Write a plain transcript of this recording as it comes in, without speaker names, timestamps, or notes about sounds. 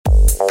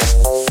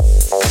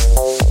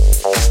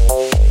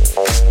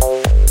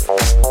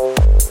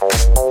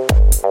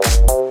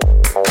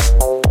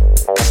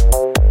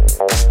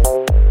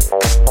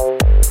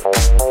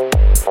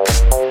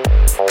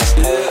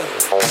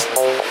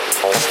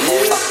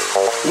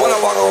When I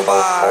walk on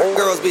by,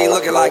 girls be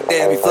looking like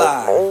Debbie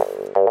Fly.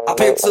 I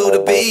pimp to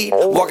the beat,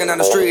 walking down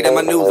the street and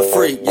my new the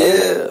freak,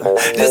 yeah.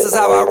 This is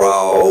how I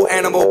roll,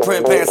 animal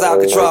print pants out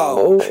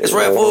control. It's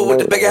Red Food with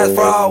the big ass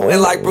fro,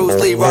 and like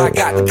Bruce Lee, I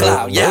got the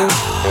clout, yeah.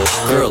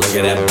 Girl, look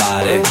at that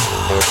body.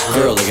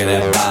 Girl, look at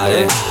that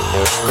body.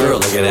 Girl,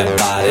 look at that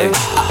body.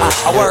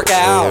 I work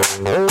out.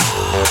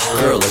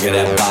 Girl, look at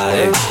that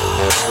body.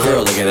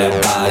 Girl, look at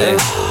that body.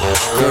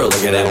 Girl,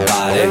 look at that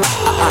body.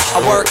 I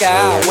work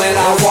out when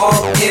I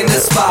walk in the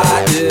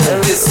spot.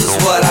 This is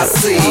what I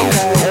see.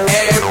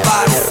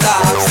 Everybody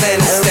stops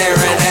and is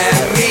staring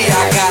at me.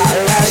 I got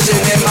passion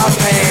in my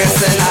pants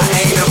and I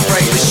ain't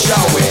afraid to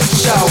show it.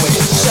 Show it,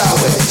 show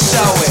it,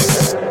 show it.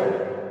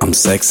 I'm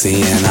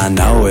sexy and I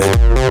know it.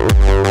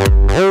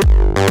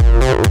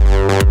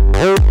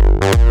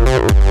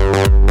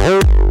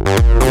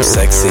 I'm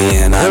sexy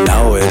and I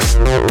know it.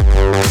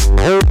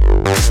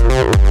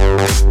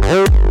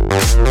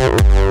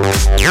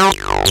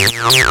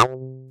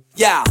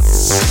 Yeah,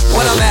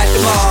 when I'm at the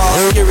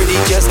mall, security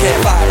just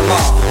can't fight them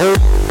all.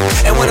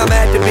 And when I'm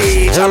at the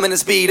beach, I'm in a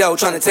Speedo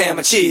trying to tan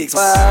my cheeks.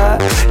 What?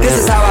 This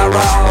is how I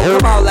roll.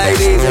 Come on,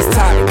 ladies, it's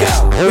time to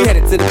go. We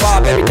headed to the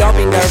bar, baby, don't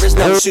be nervous.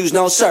 No shoes,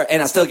 no shirt,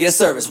 and I still get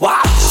service.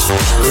 Watch.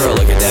 Girl,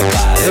 look at that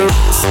body.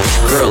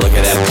 Girl, look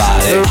at that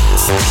body.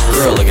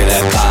 Girl, look at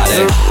that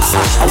body.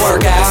 I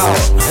work out.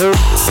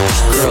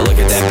 Girl, look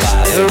at that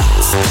body.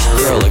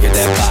 Girl, look at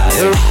that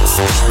body.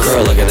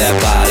 Girl, look at that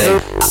body.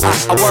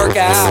 I work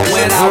out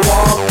when I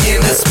walk in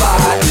the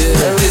spot.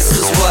 This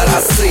is what I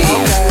see.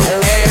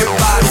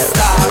 Everybody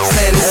stops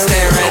and is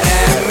staring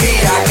at me.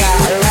 I got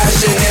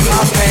passion in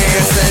my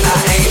pants and I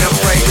ain't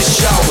afraid to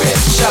show it.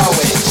 Show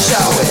it,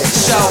 show it,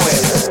 show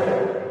it.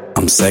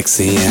 I'm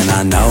sexy and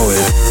I know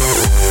it.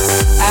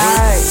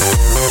 Aye.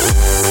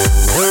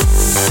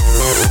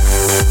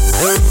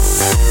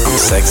 I'm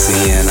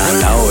sexy and I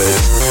know it.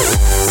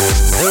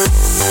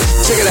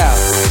 Check it out.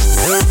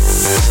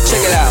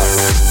 Check it out.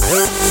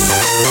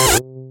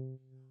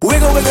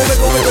 Wiggle, wiggle,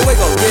 wiggle, wiggle,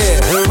 wiggle, yeah.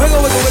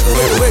 Wiggle, wiggle, wiggle,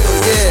 wiggle,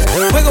 wiggle, yeah.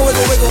 Wiggle,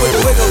 wiggle, wiggle,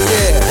 wiggle, wiggle,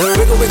 yeah.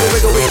 Wiggle, wiggle,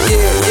 wiggle, wiggle,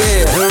 yeah,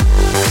 yeah.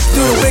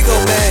 Do the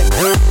wiggle, man.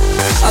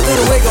 I do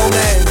the wiggle,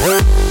 man.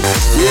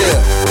 Yeah.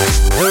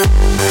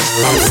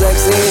 I'm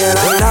sexy and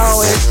I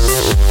know it.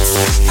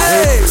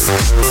 Hey.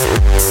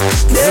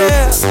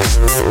 Yeah.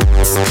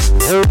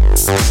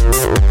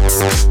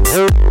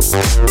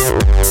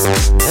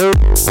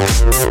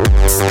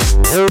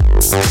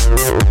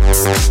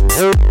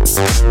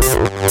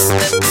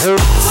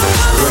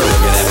 Girl,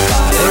 look at that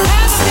body. Girl,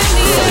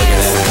 look at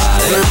that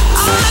body.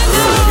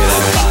 Girl, look at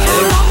that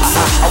body.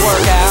 I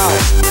work out.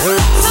 Girl,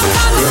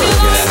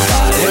 look at that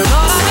body.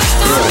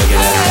 Girl, look at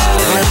that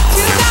body.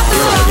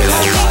 Girl, look at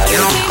that body.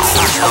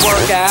 I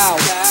work out.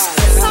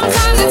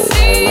 Sometimes it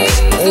seems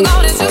the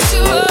goal is just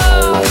too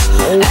low,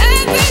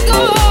 and things go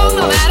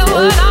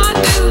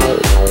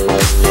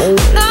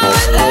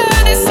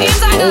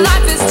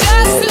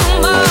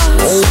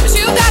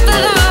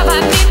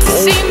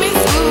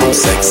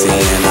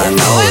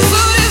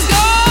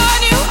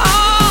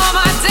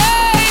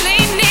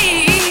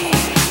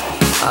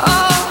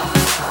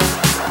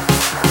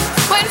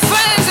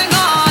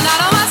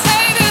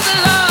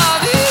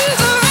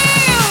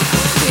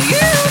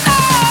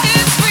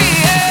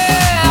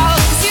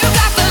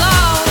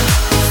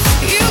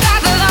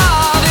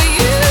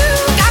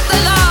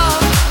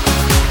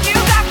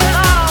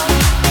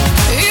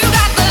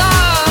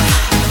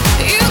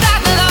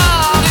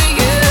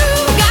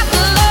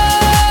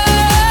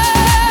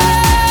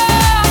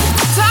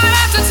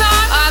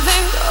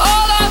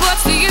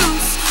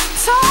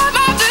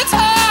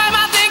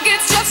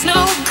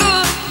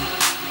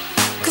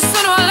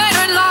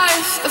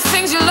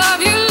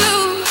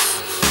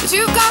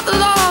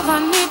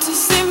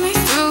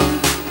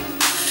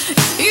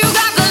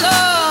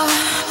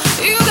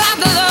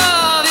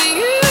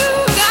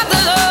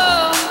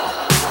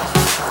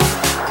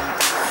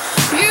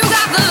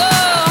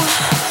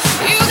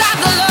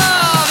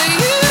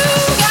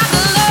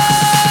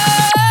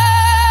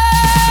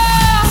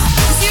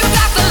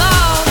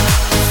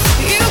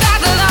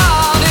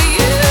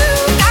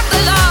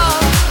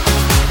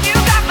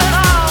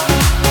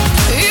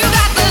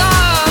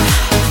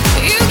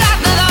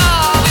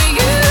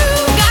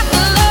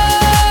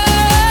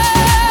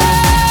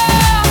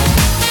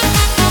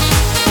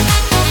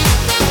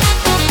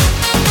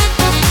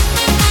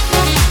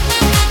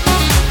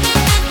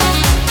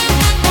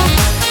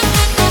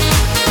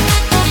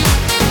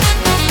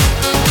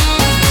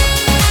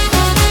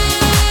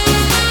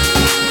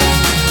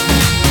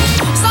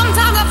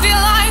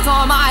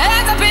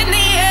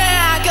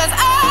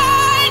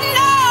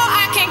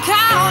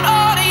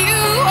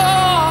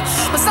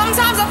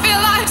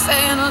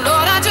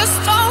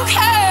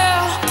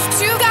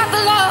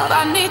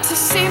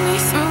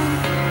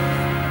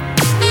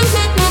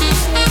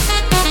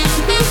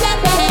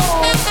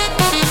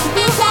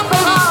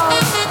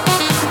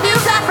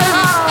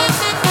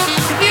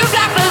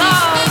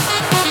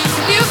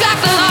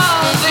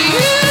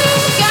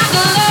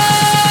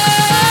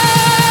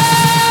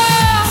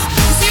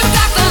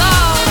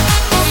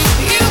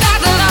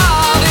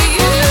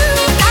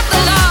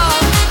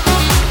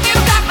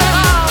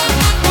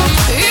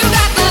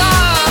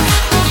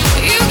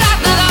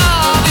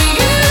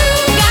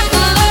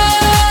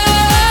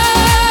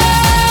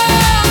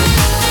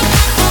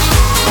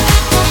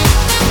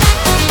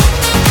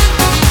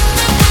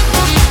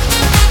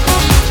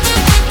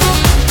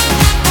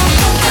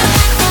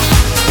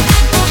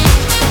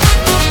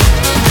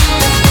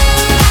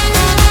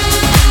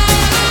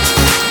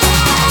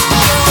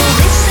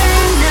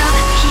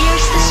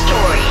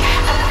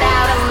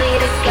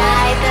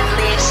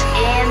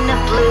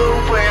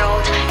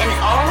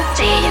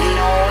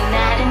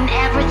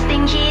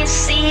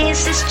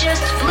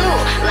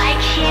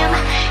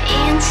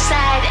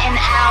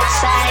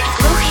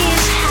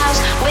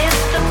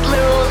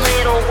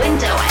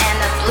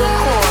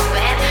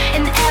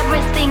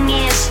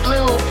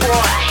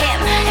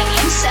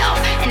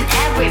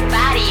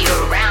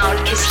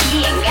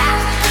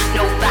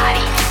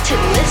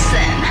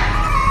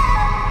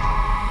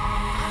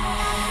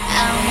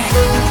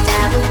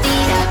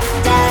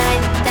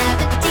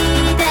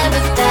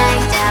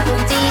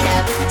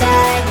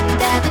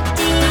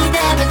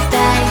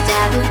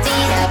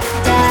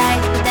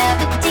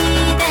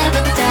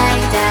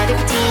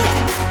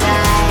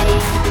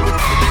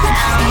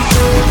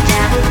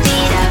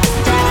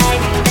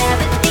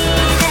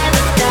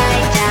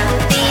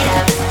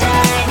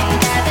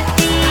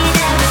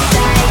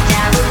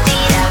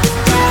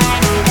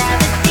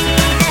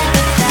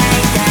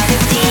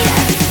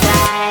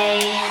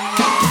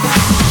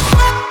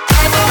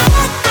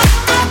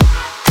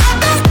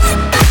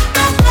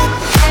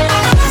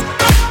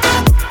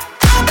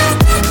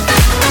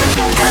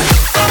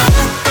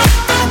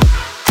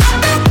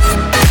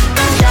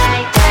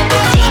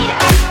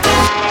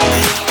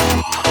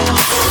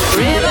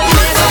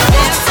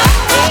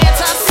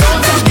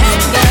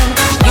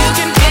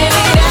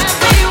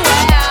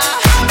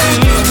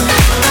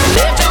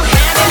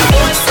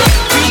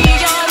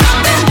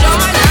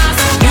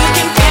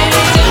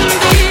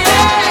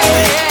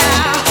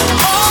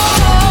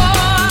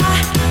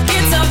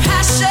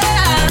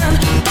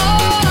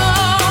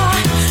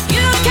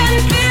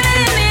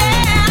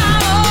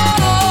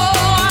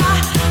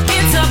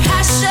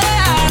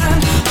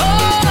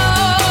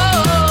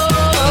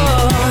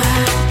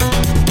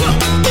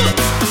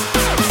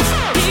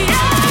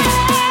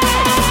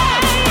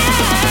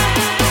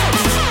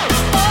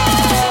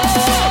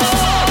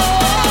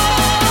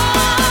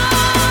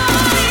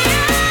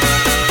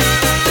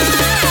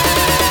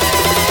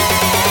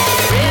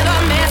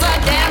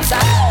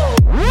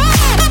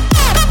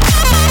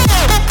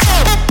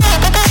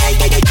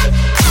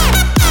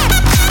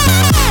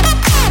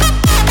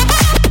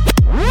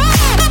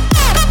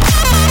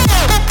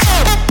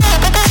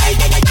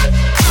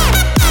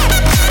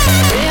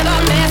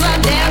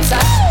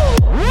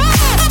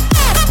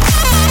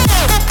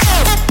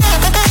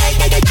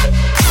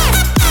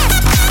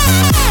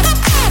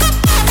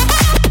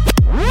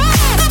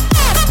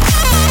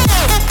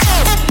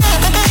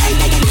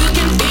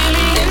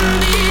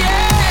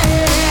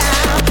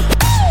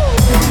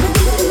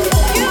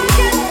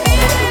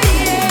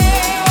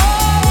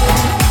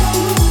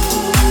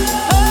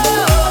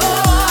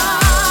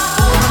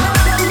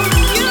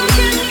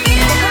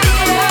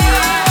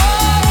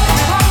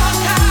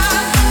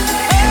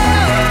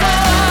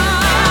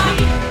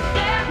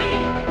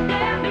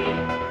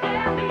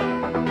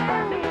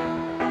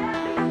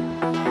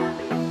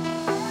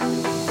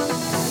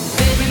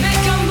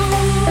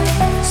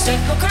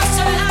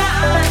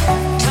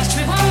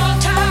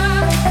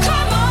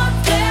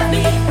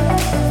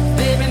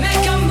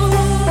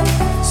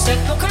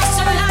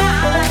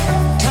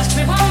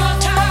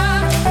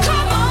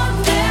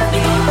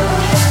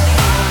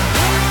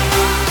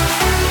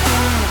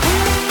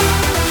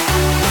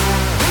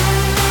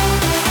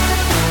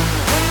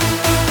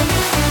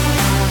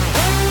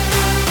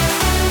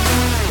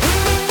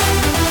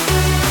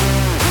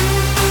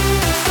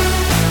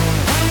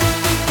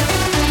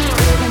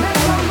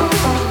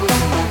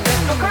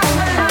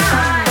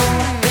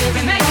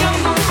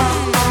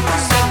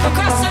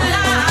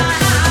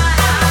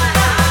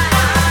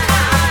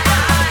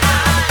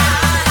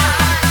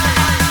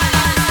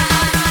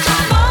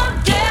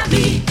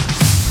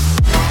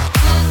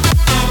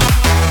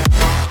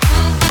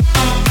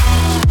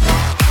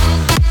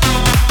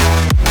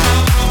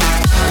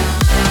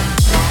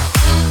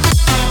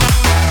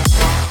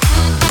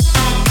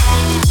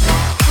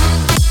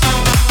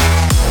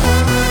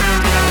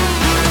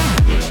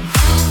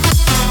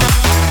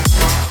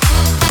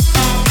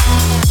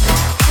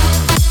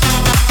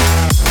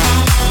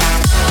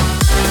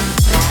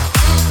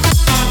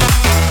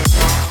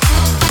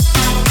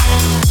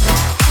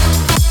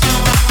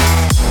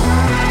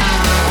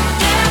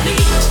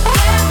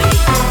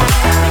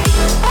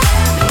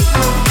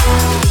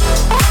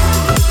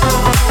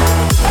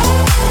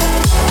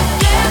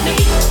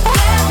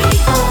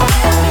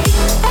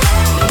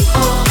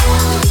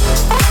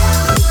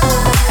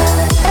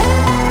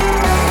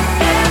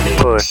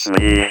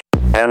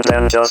and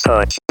then just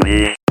touch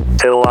me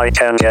till I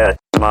can get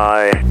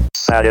my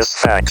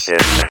satisfaction.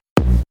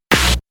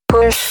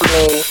 Push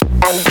me,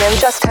 and then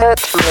just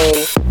touch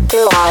me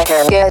till I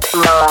can get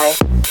my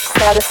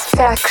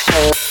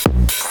satisfaction.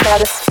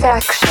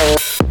 Satisfaction.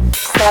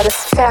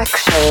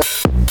 Satisfaction.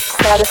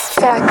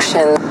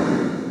 Satisfaction.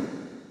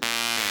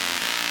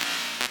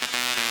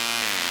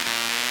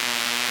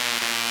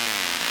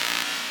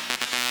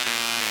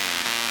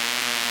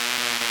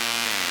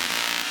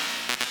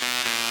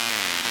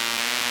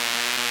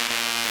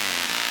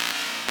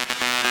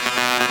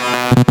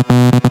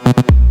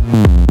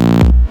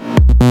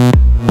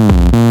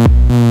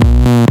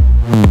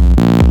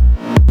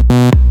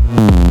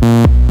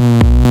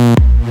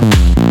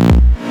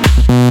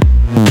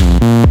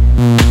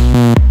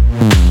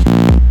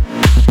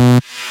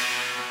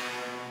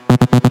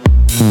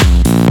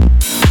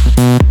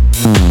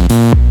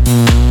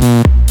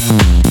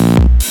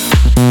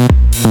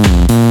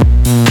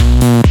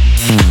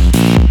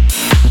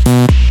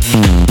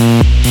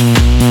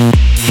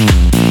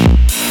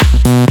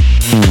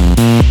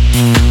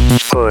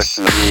 Push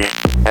me,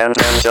 and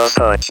then just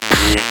touch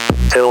me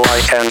till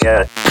I can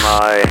get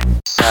my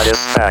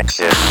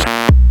satisfaction.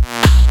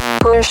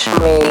 Push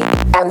me,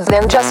 and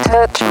then just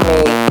touch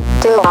me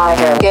till I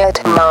can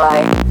get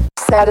my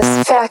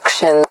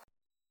satisfaction.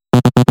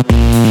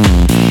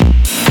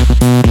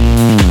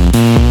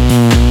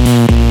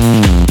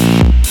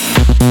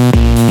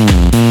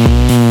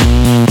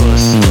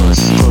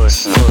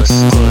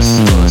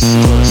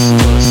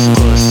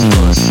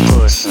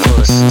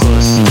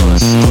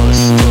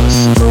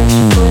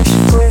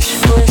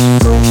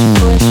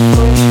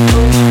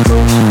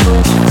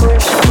 Push me,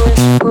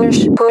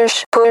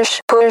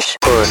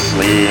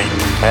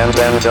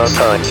 and then just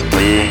touch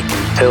me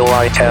till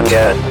I can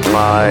get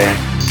my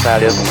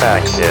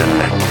satisfaction.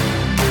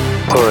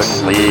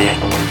 Push me,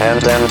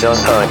 and then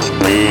just touch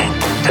me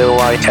till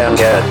I can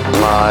get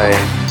my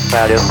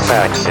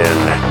satisfaction.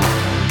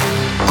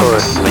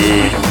 Push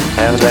me,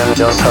 and then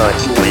just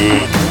touch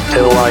me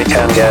till I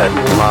can get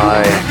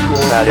my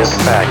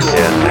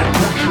satisfaction.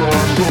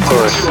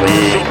 Push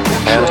me,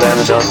 and then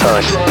just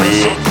touch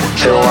me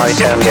till I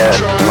can get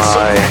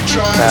my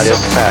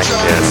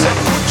satisfaction.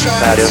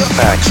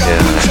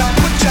 Satisfaction.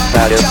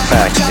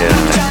 Satisfaction.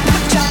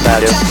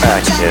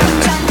 Satisfaction.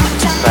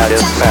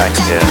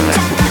 Satisfaction.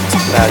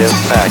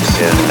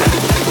 Satisfaction.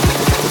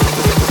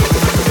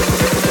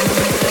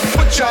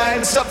 Put your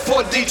hands up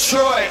for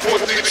Detroit.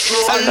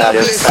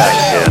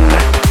 Satisfaction.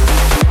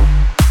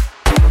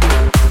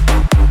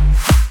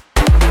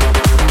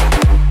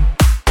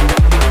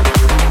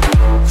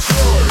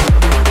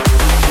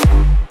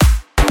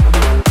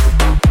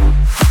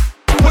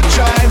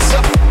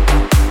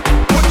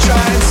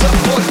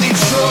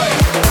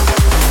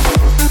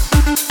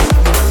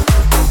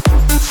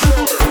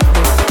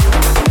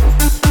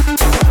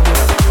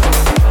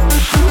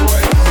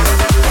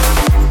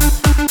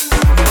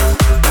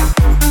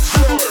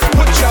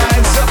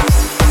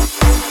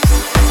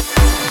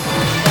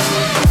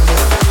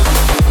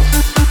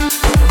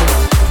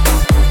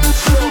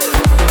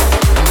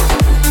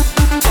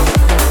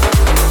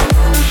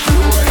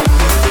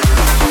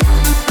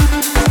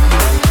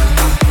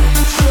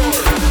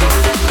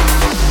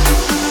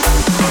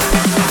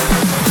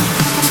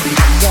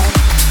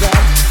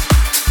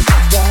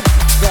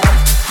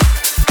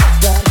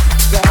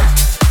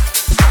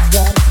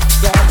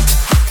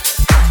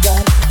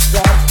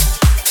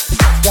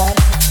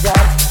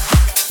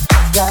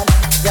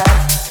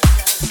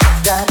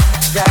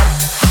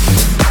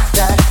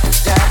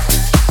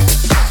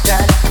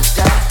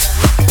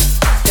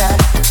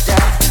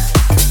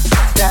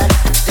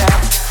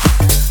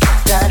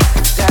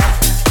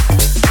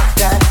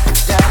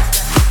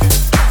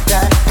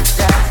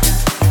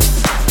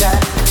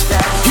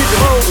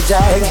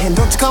 And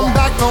don't you come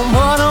back no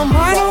more, no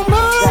more, no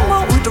more, no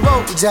more with the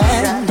road,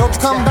 Jack. Don't you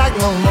come back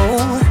no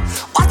more.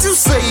 What you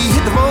say?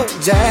 Hit the road,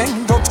 Jack.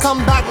 Don't you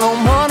come back no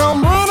more, no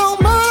more, no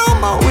more, no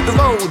more with the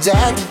road,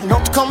 Jack.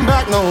 Don't you come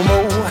back no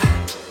more.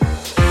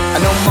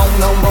 No more,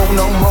 no more,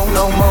 no more,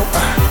 no more.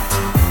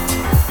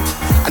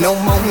 No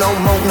more, no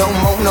more, no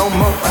more, no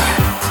more.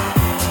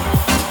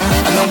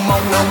 No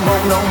more, no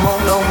more, no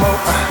more, no more.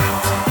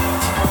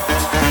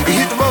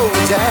 Hit the road,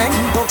 Jack.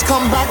 Don't you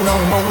come back no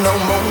more, no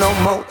more, no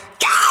more.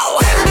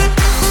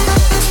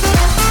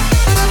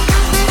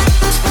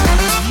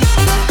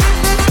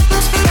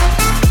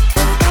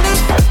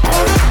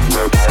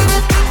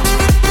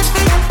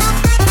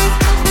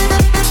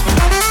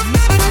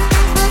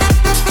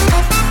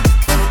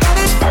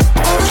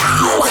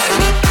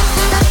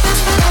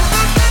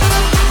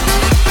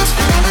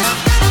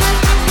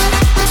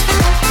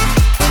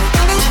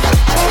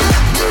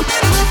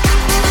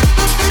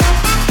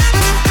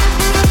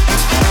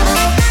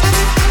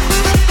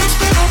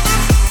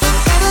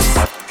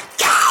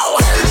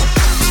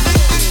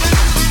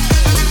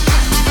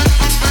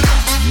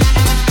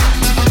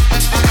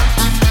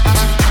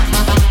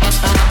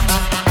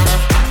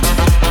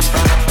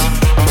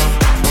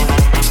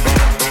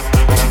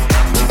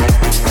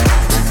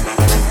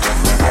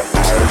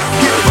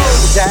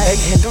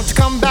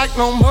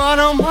 no more,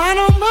 no more,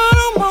 no more,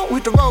 no more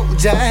with the road,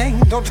 Jack.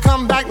 Don't you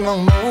come back no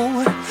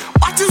more.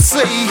 What you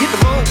say? Hit the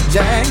road,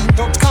 Jack.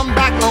 Don't you come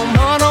back no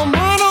more, no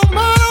more, no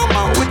more, no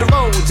more with the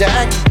road,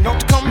 Jack. Don't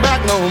you come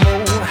back no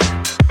more.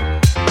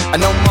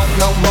 No more,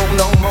 no more,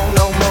 no more,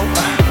 no more.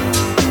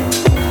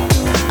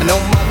 No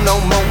more, no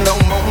more, no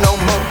more, no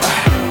more.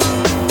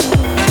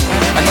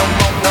 No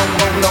more, no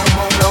more, no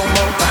more, no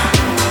more.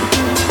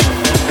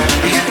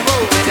 Hit the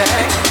road,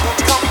 Jack. Don't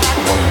you come back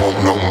no more,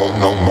 no more,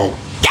 no more.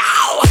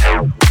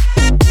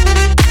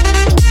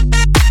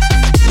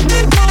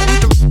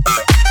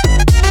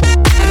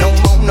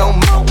 No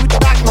more, we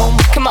back no more.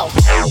 Come on.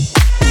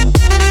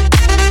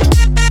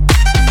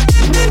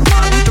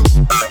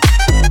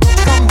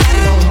 Come back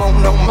no more,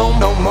 no more,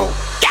 no more.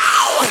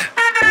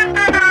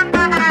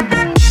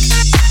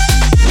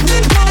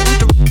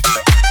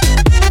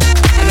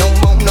 No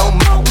more, no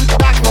more, we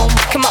back no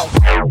more. Come on.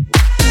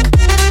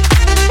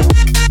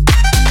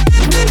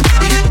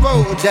 Hit the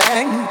road,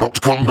 Jack. Don't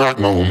come back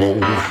no more. No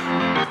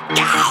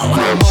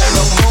more,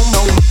 no more,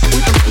 no more.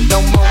 No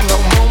more, no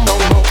more, no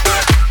more. No more, no more, no more.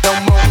 No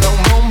more, no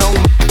more, no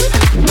more.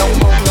 No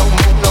more, no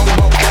more, no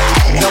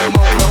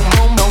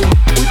more.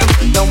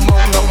 No more,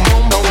 no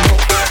more, no more.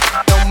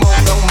 No more,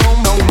 no more,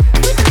 no more.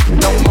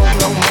 No more,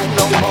 no more,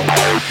 no more.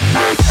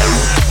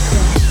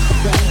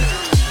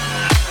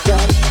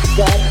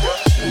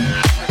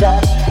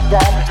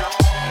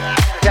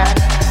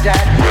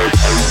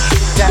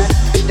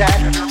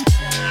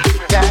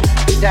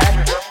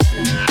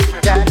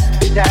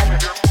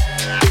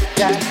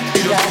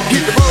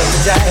 Hit the road,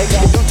 Jack.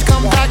 Don't you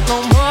come back no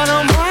more,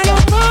 no more, no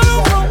more, no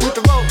more with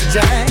the road,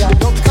 Jack.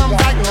 Don't you come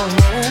back no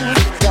more.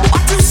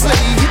 What you say?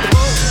 Hit the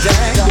road,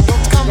 Jack. Don't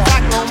you come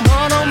back no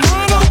more, no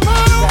more, no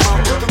more, no more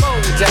with the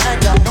road, Jack.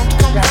 Don't you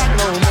come back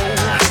no more.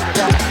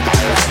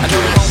 I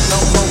know no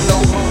more, no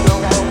more, no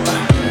more.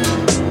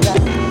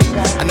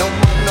 I know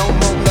no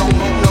more, no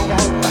more, no more.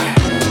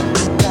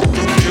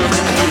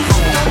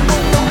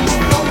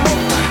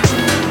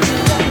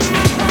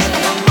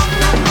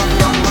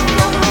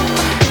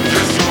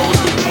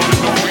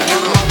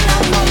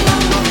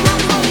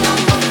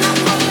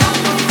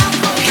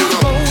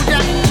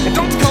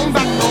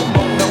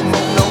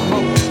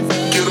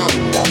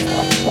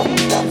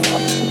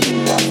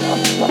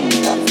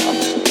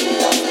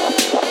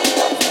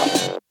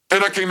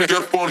 And I came to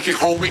get funky,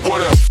 homie,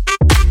 what up?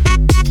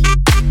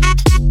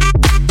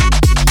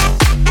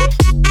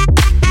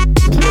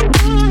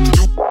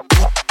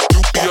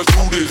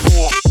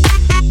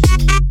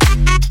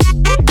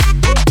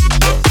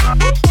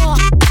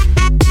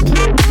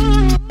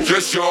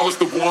 Yes, y'all, it's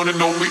the one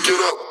and only,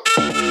 get up.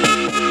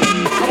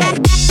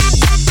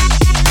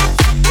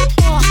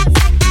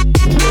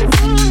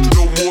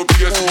 No more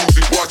BS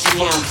music, watch and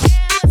learn.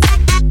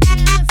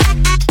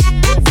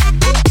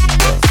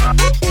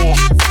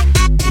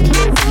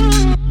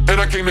 And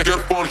I came to get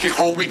funky.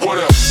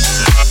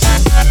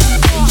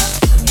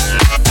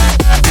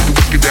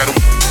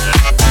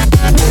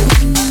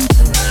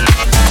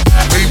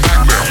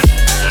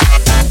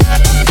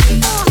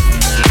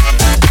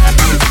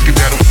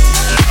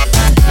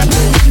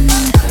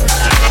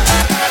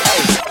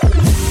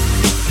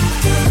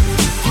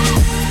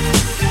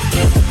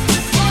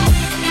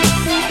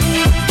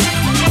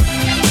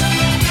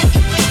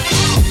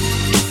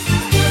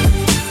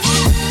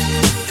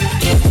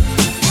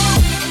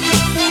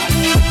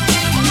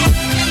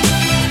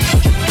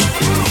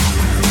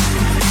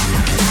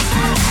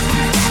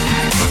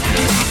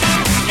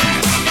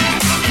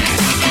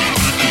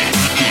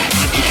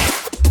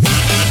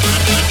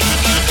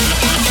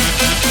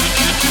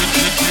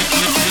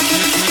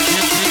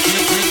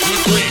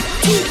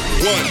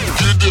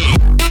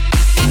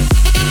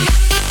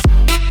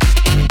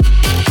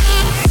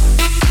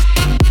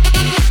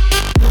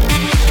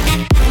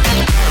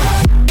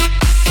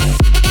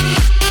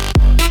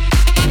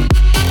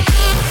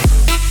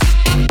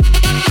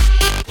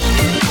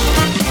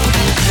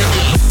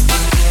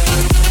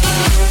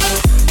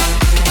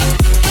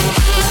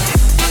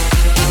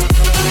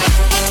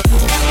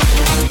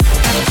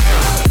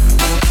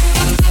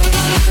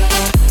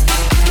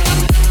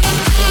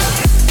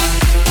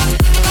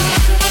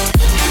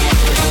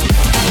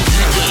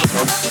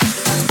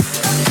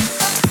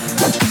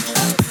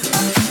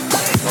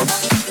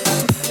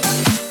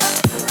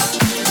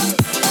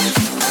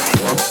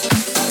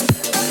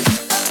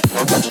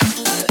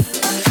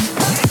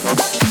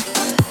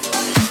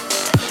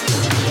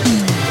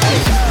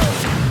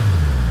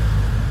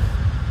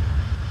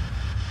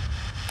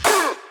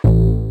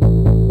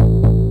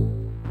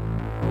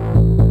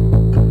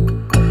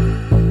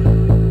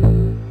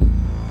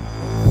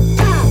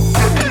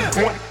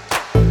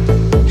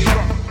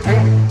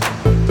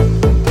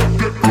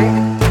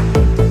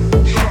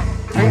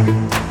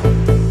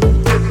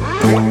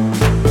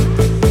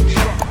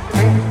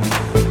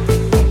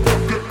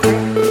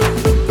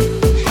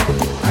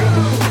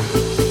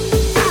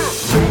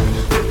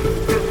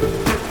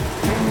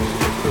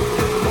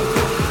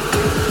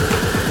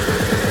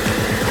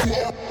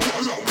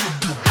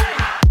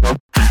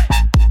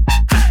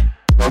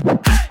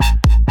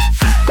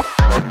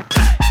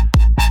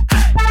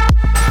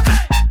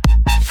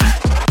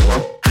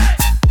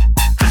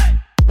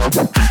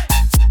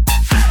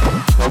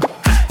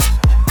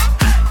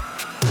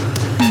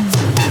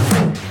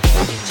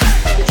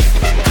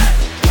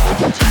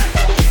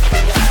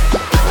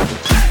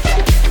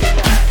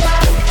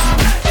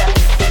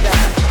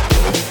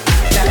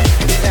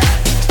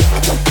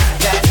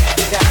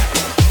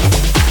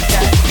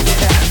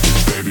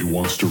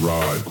 wants to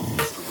ride.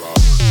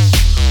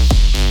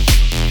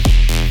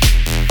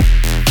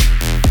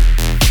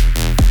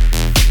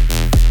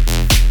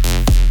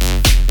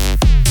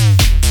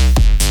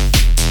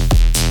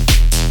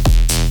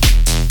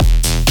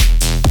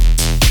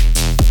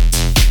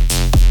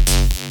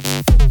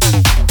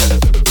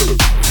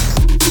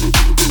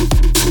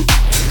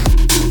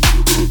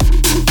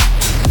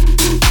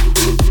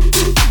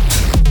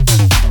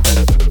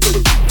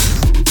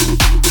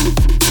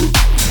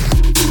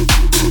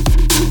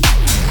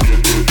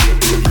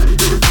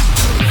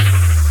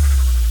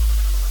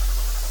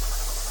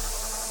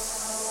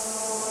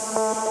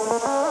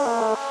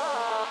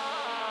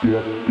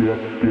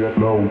 Get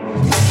low.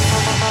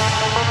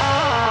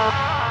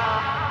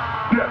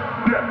 Get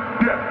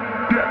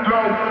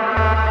low.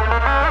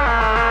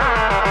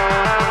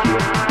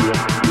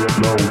 Get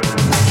low.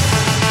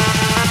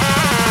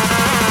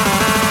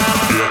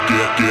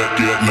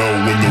 Get low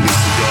when the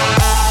whistle goes.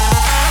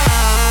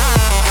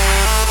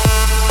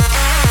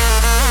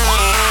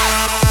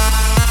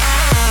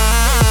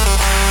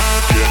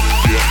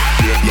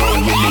 Get low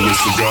when the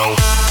whistle goes.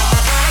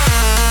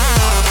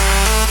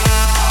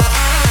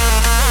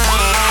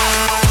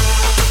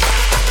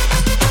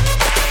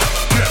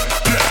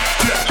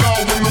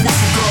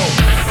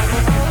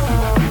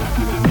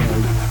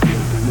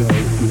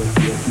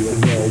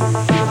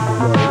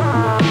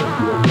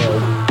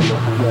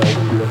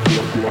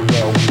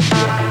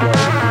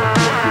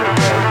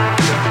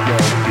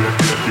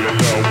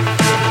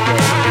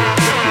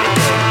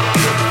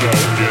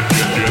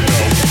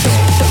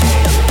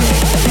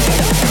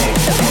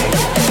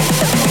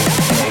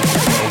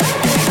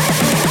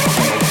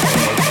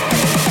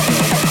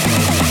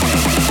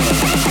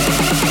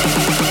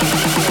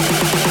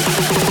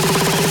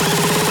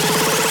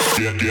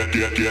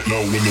 Get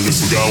low when the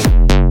whistle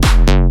go.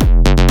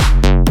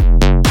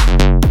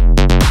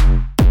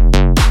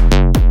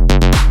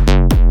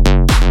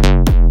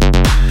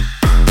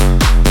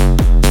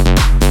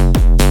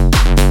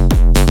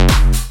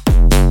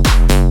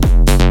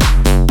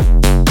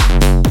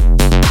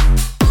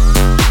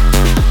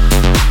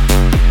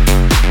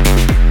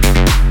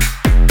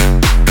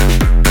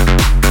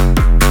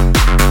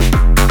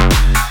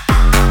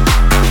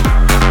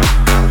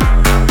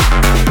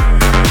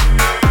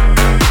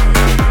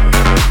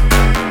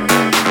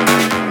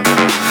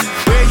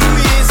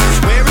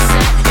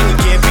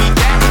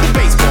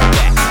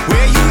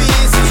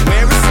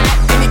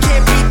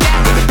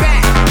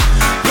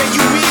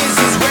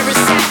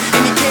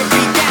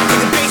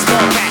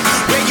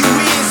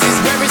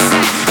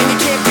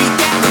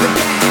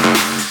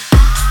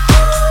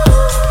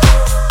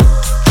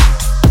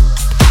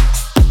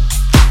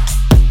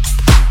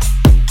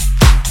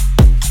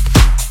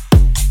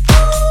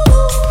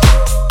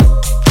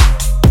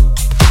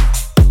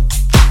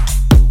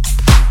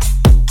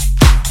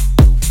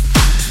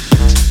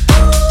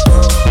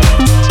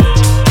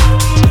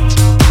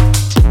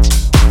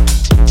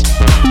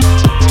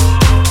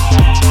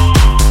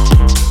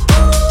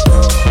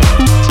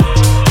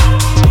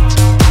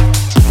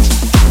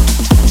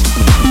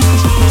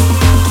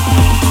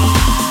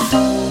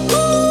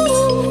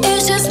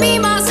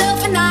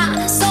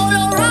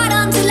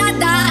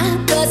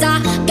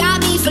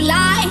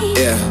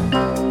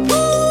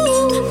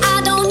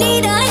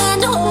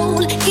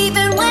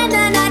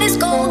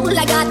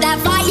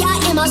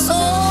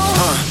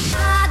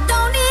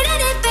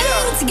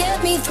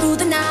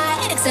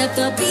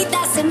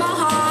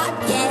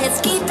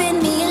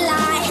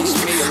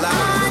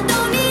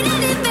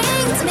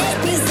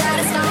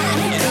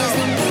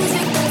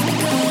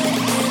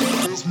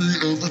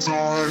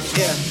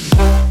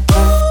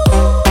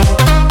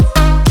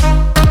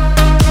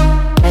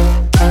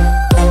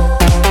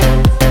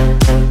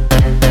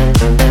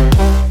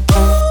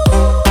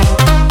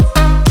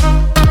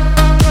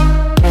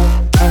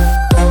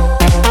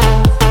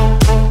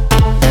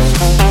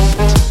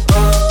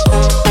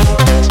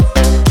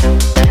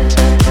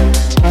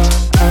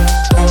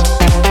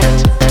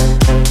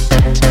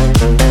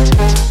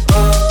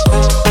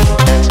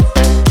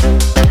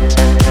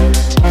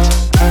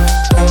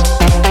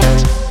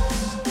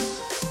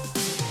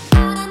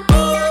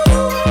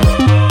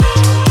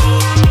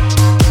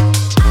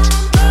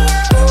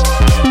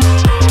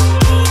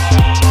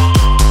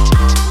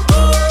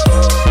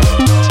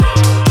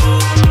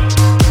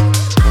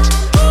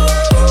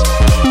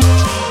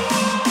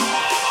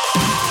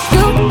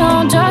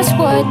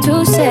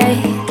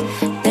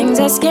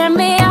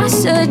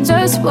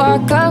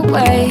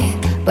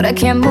 But I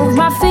can't move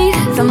my feet.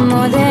 The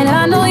more that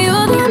I know you,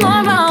 the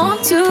more I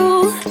want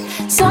to.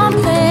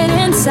 Something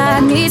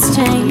inside needs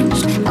change.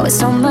 I was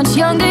so much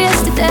younger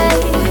yesterday.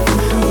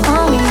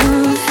 Oh,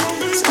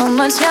 so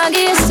much younger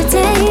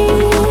yesterday.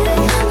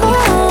 Oh,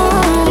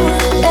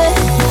 yeah.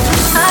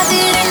 I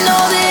didn't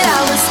know that I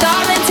was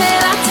starving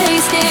till I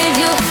tasted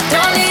you.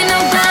 Don't need no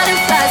blinding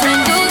flies when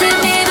you give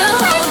me the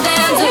whole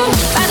damn thing.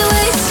 By the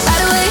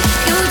way,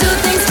 you do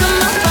things to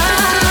my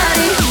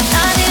body.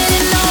 I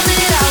didn't know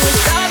that I was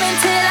starving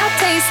till I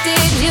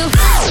tasted you.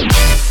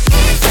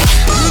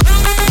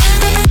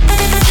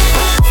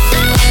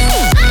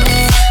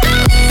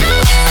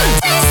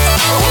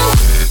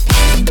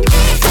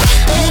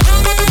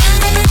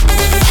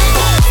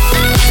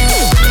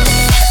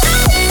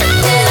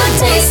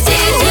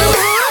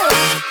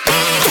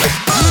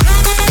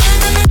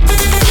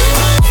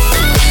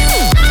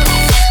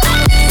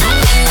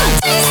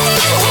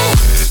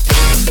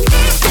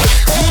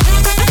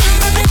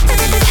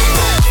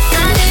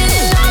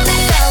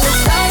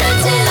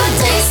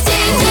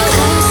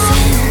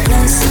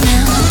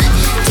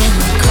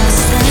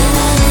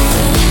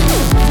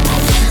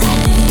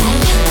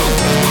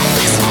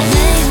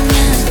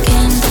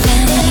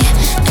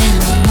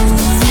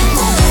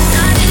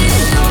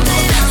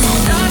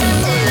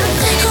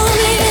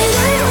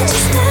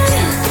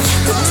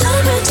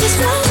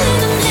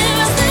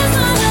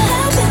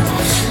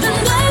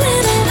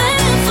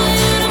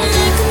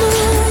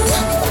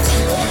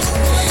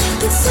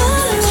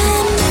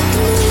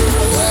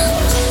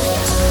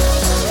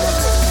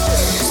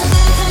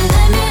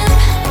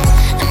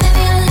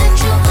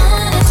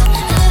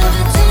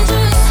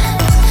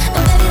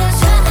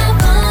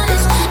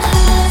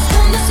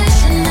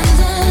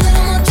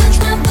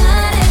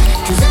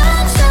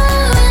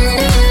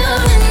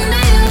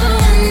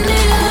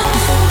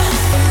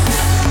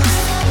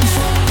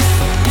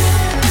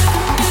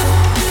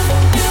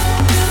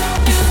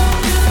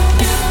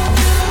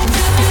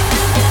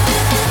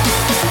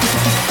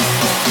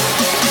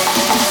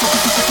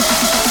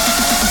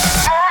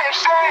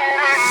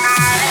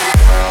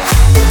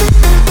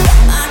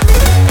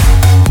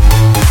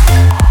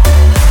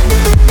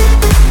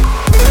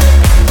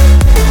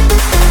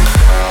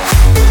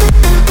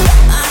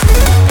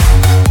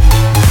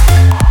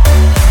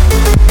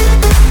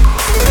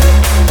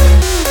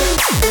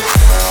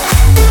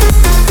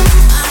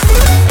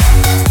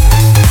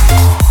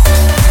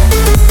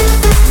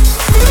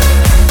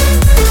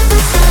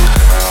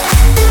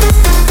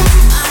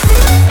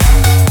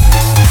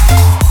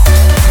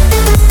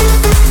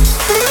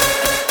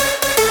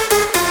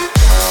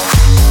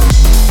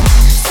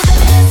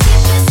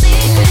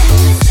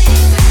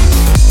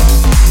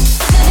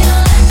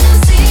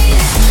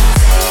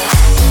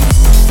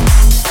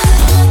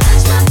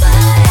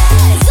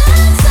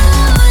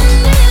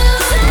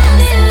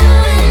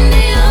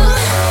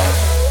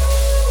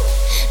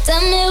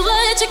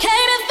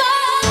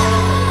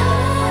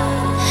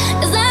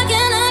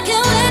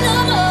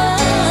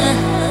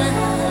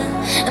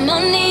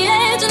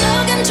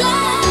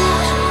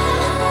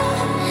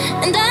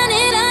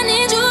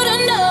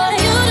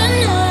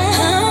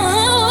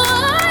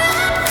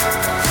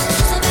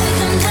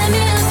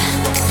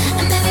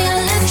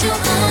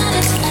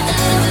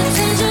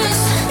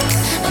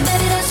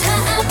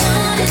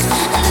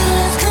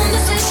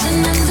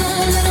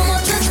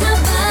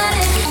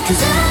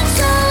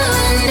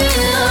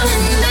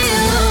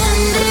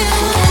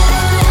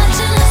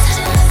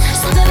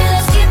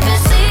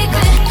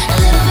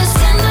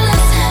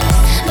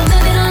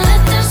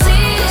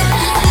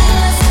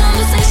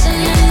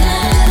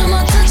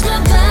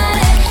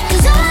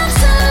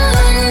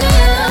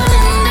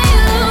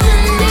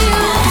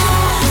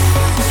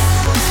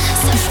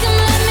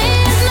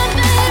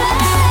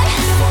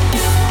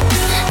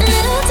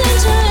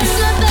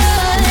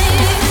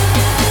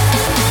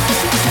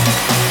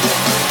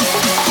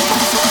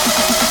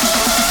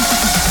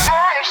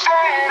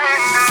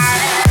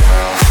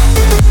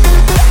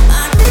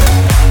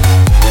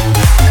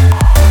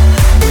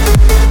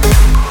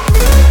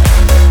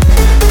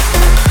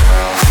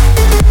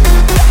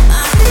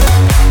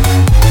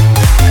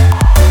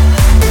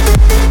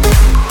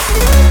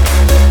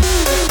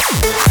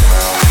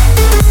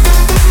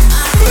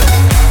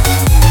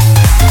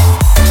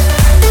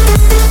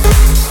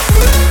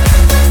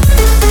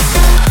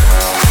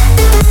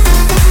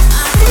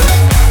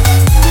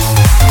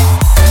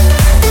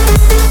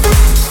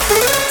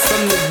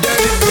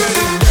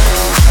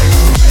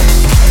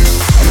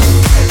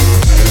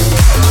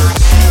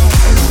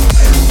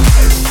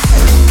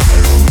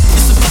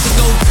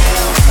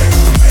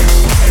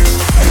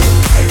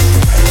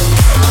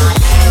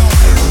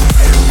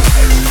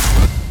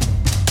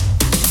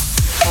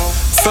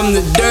 From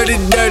the dirty,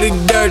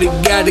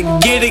 gotta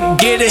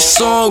get it,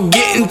 so I'm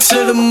getting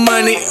to the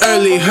money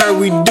early. Heard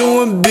we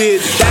doing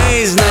big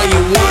things, now you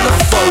wanna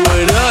fuck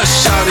with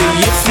us, shawty.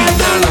 If you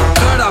down to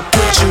cut, I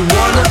put you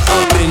on the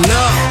up and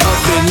up.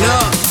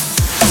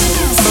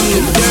 From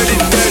the dirty,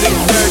 gotta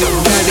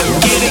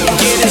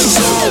get it,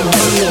 so I'm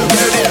from the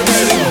dirty,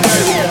 gotta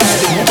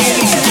get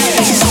it,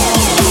 so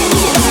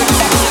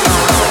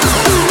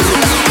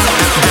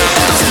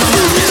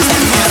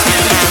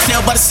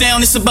tell by the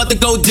sound, it's about to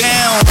go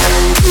down.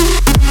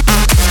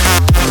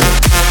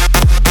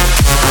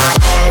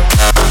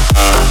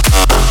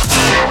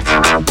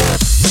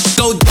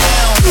 Go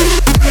down.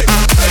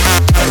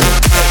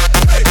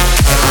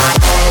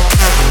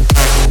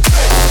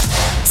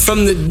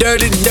 From the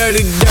dirty.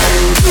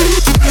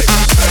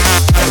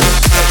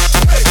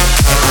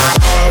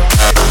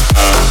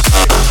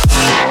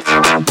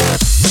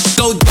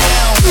 Go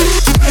down.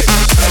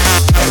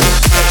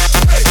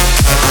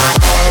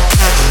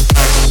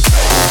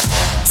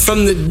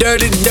 From the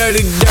dirty.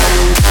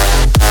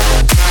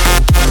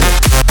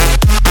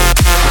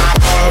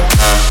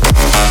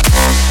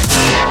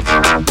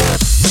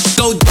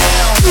 Go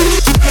down.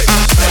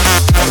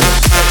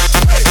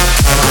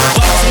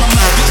 Bottles in my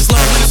mouth, bitches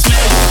love when you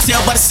smell. You can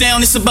tell by the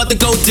sound, it's about to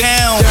go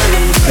down.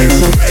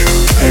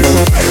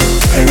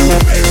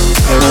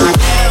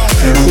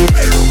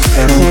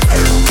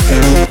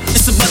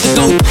 It's about to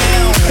go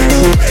down.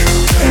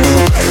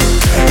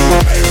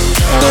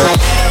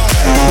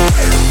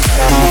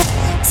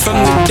 From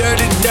the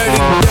dirty.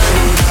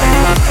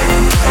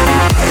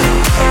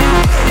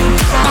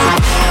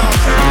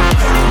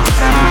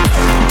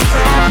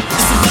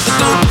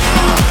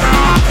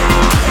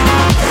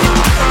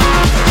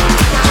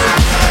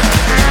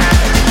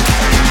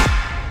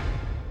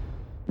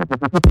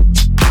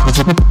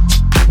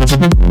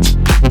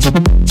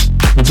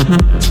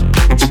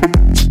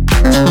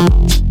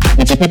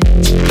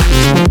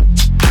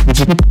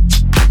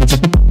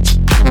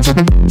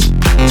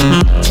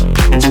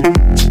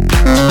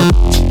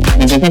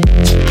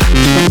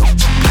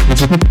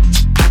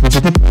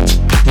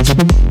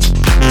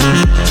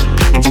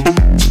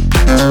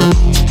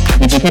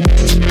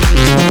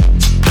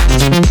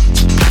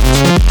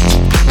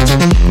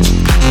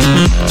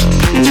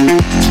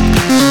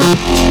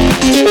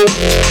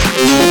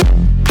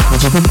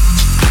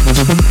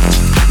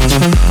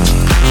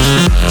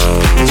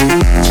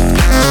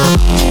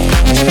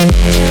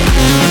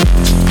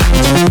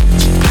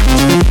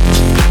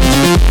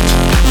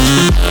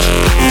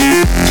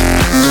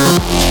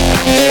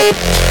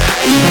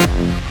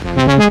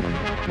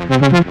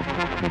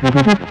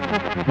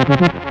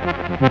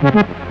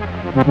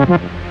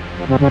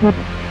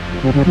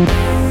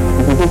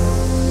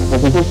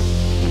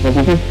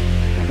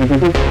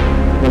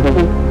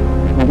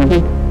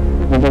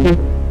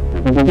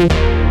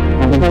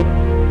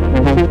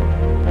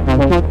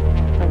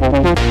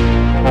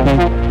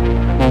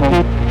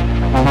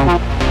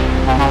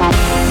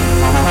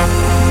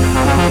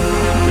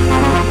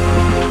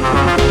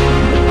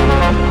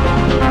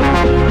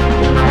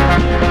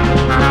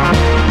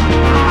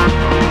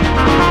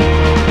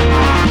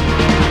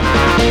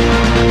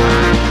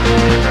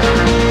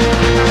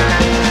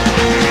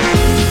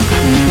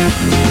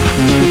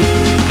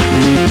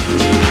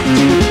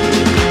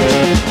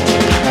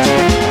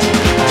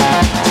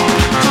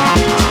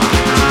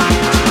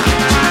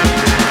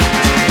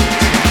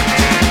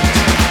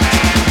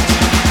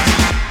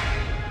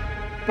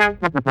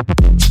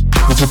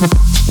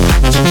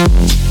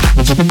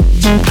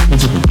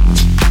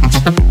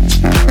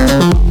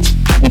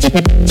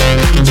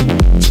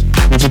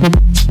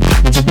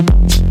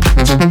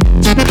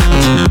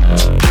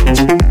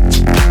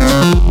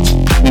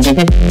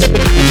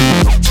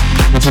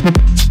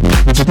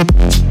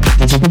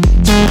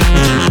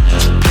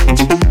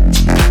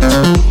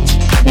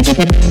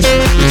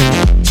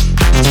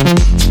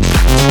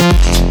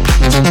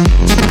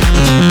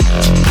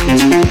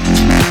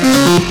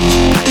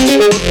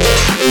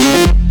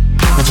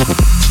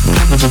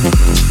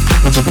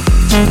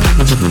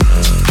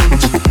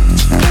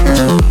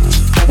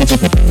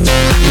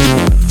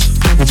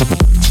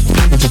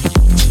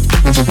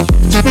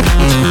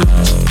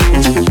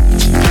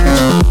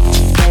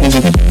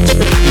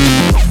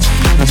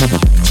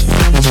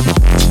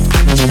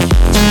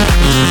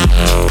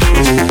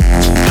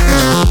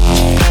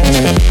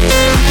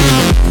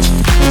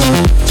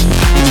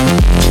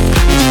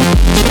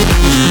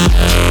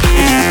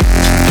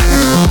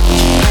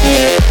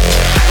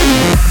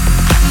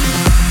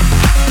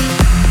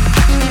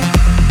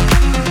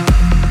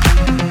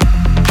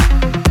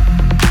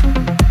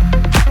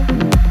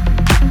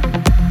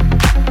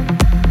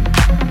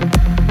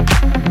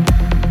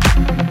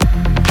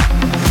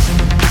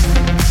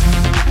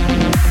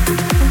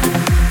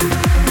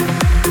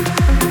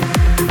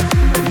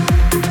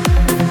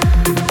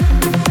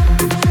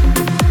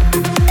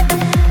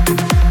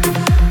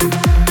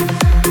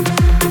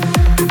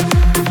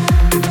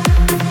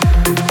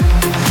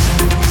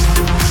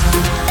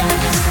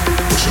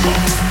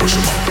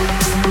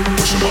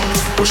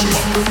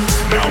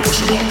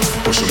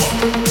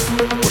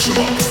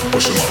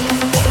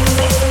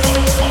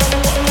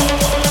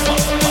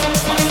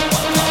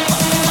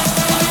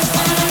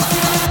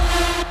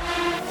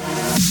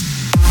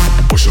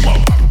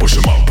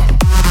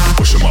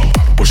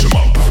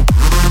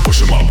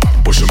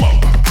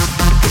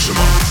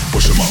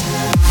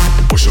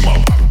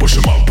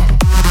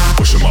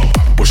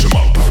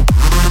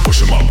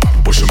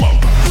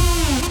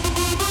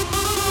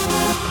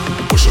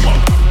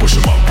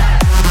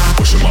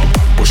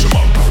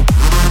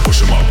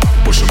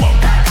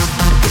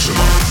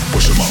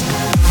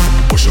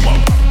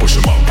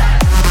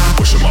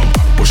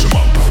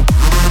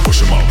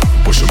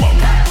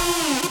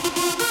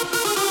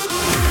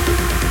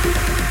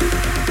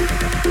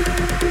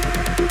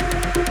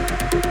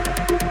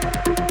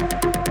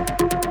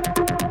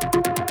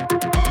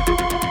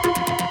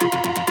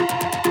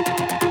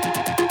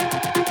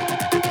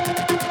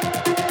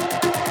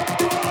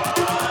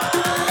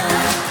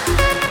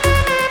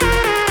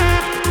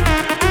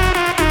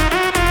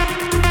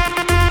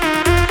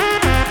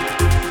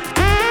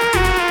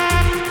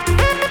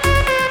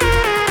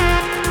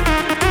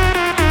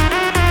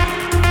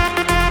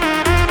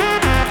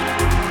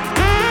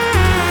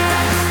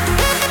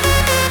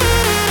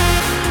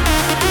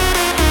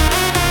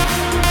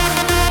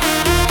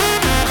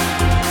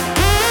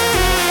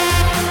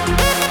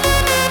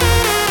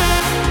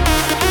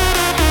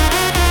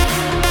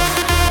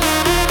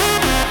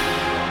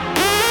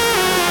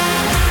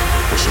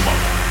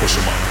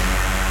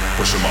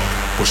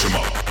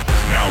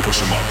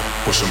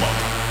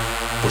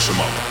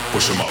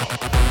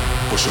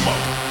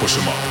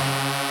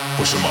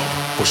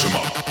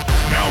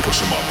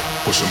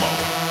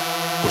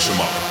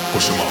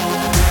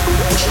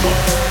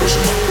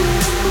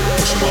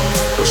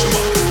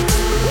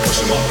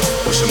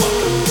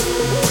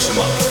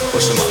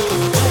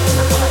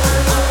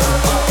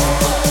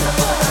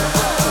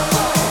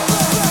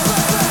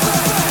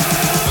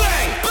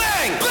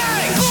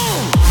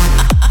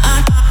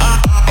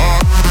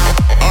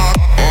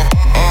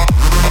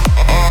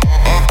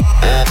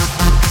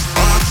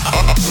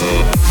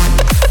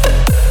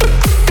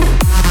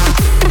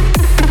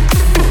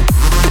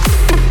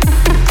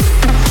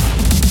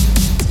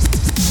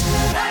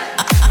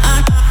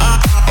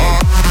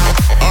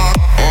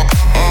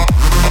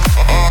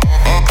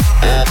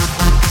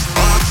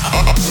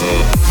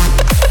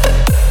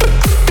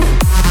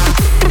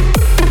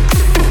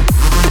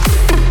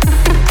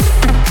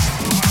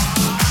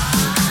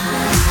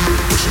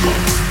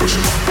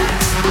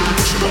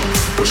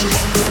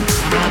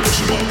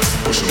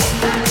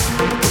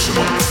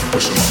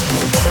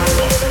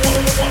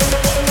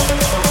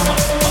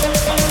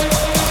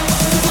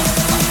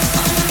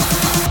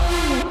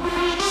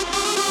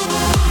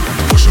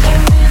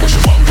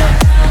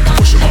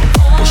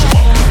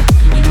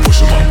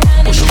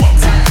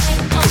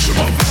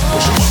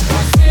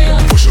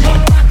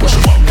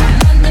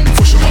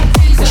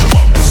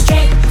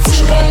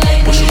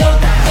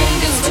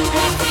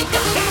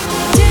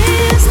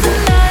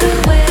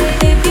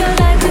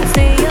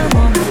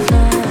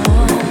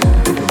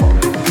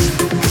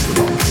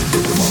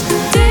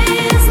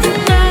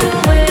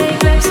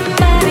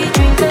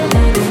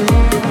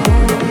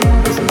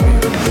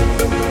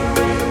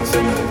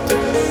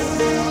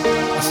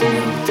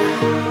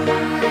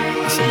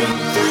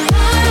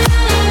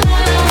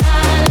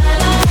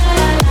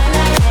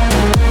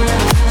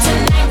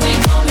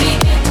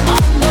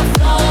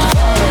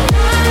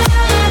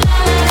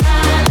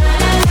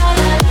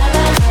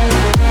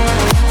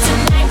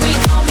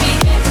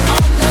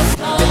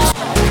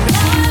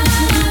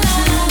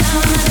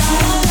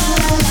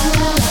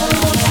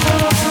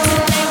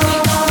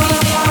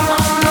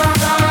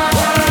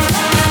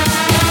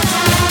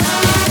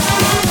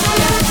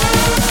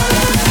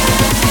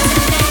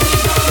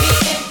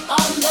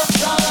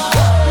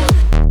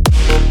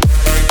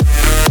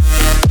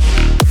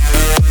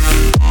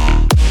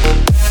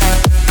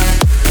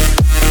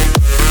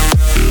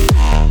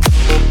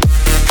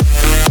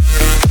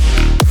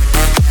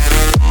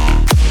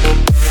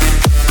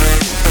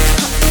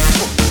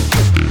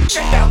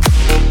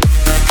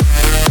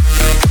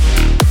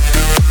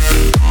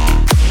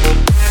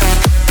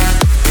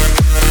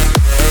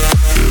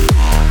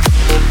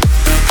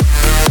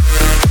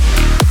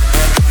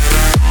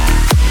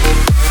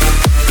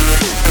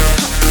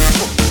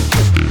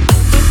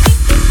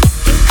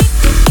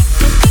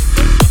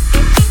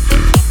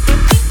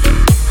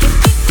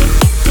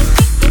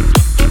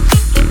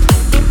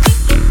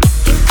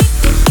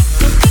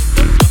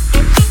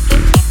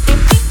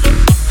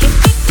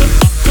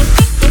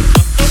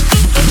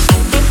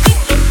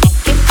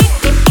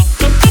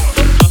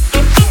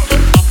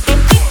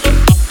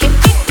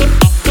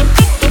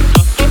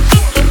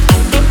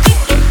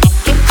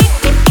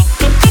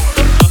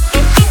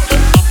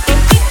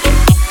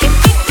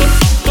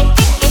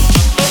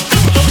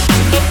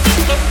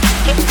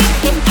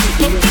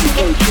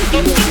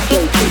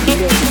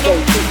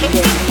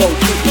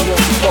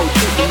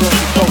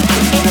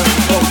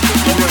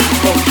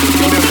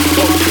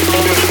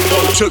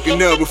 Took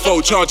it L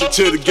before, charge it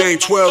to the game.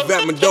 12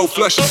 at my dough,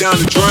 flush it down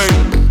the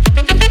drain.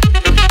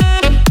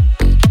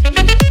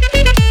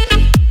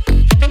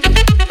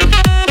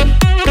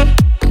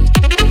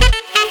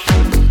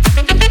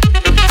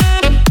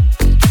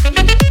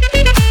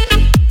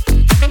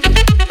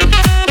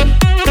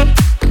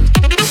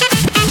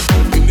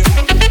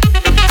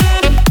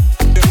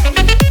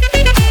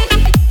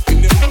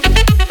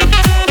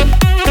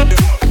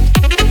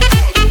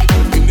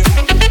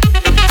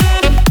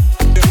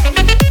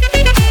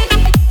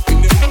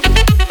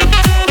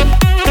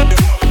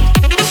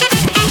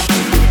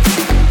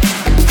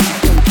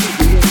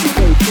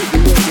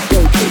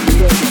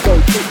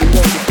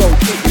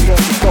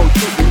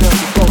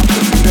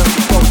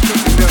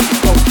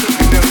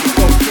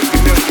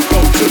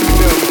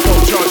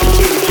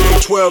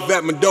 12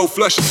 at my dough,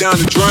 flush it down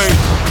the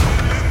drain.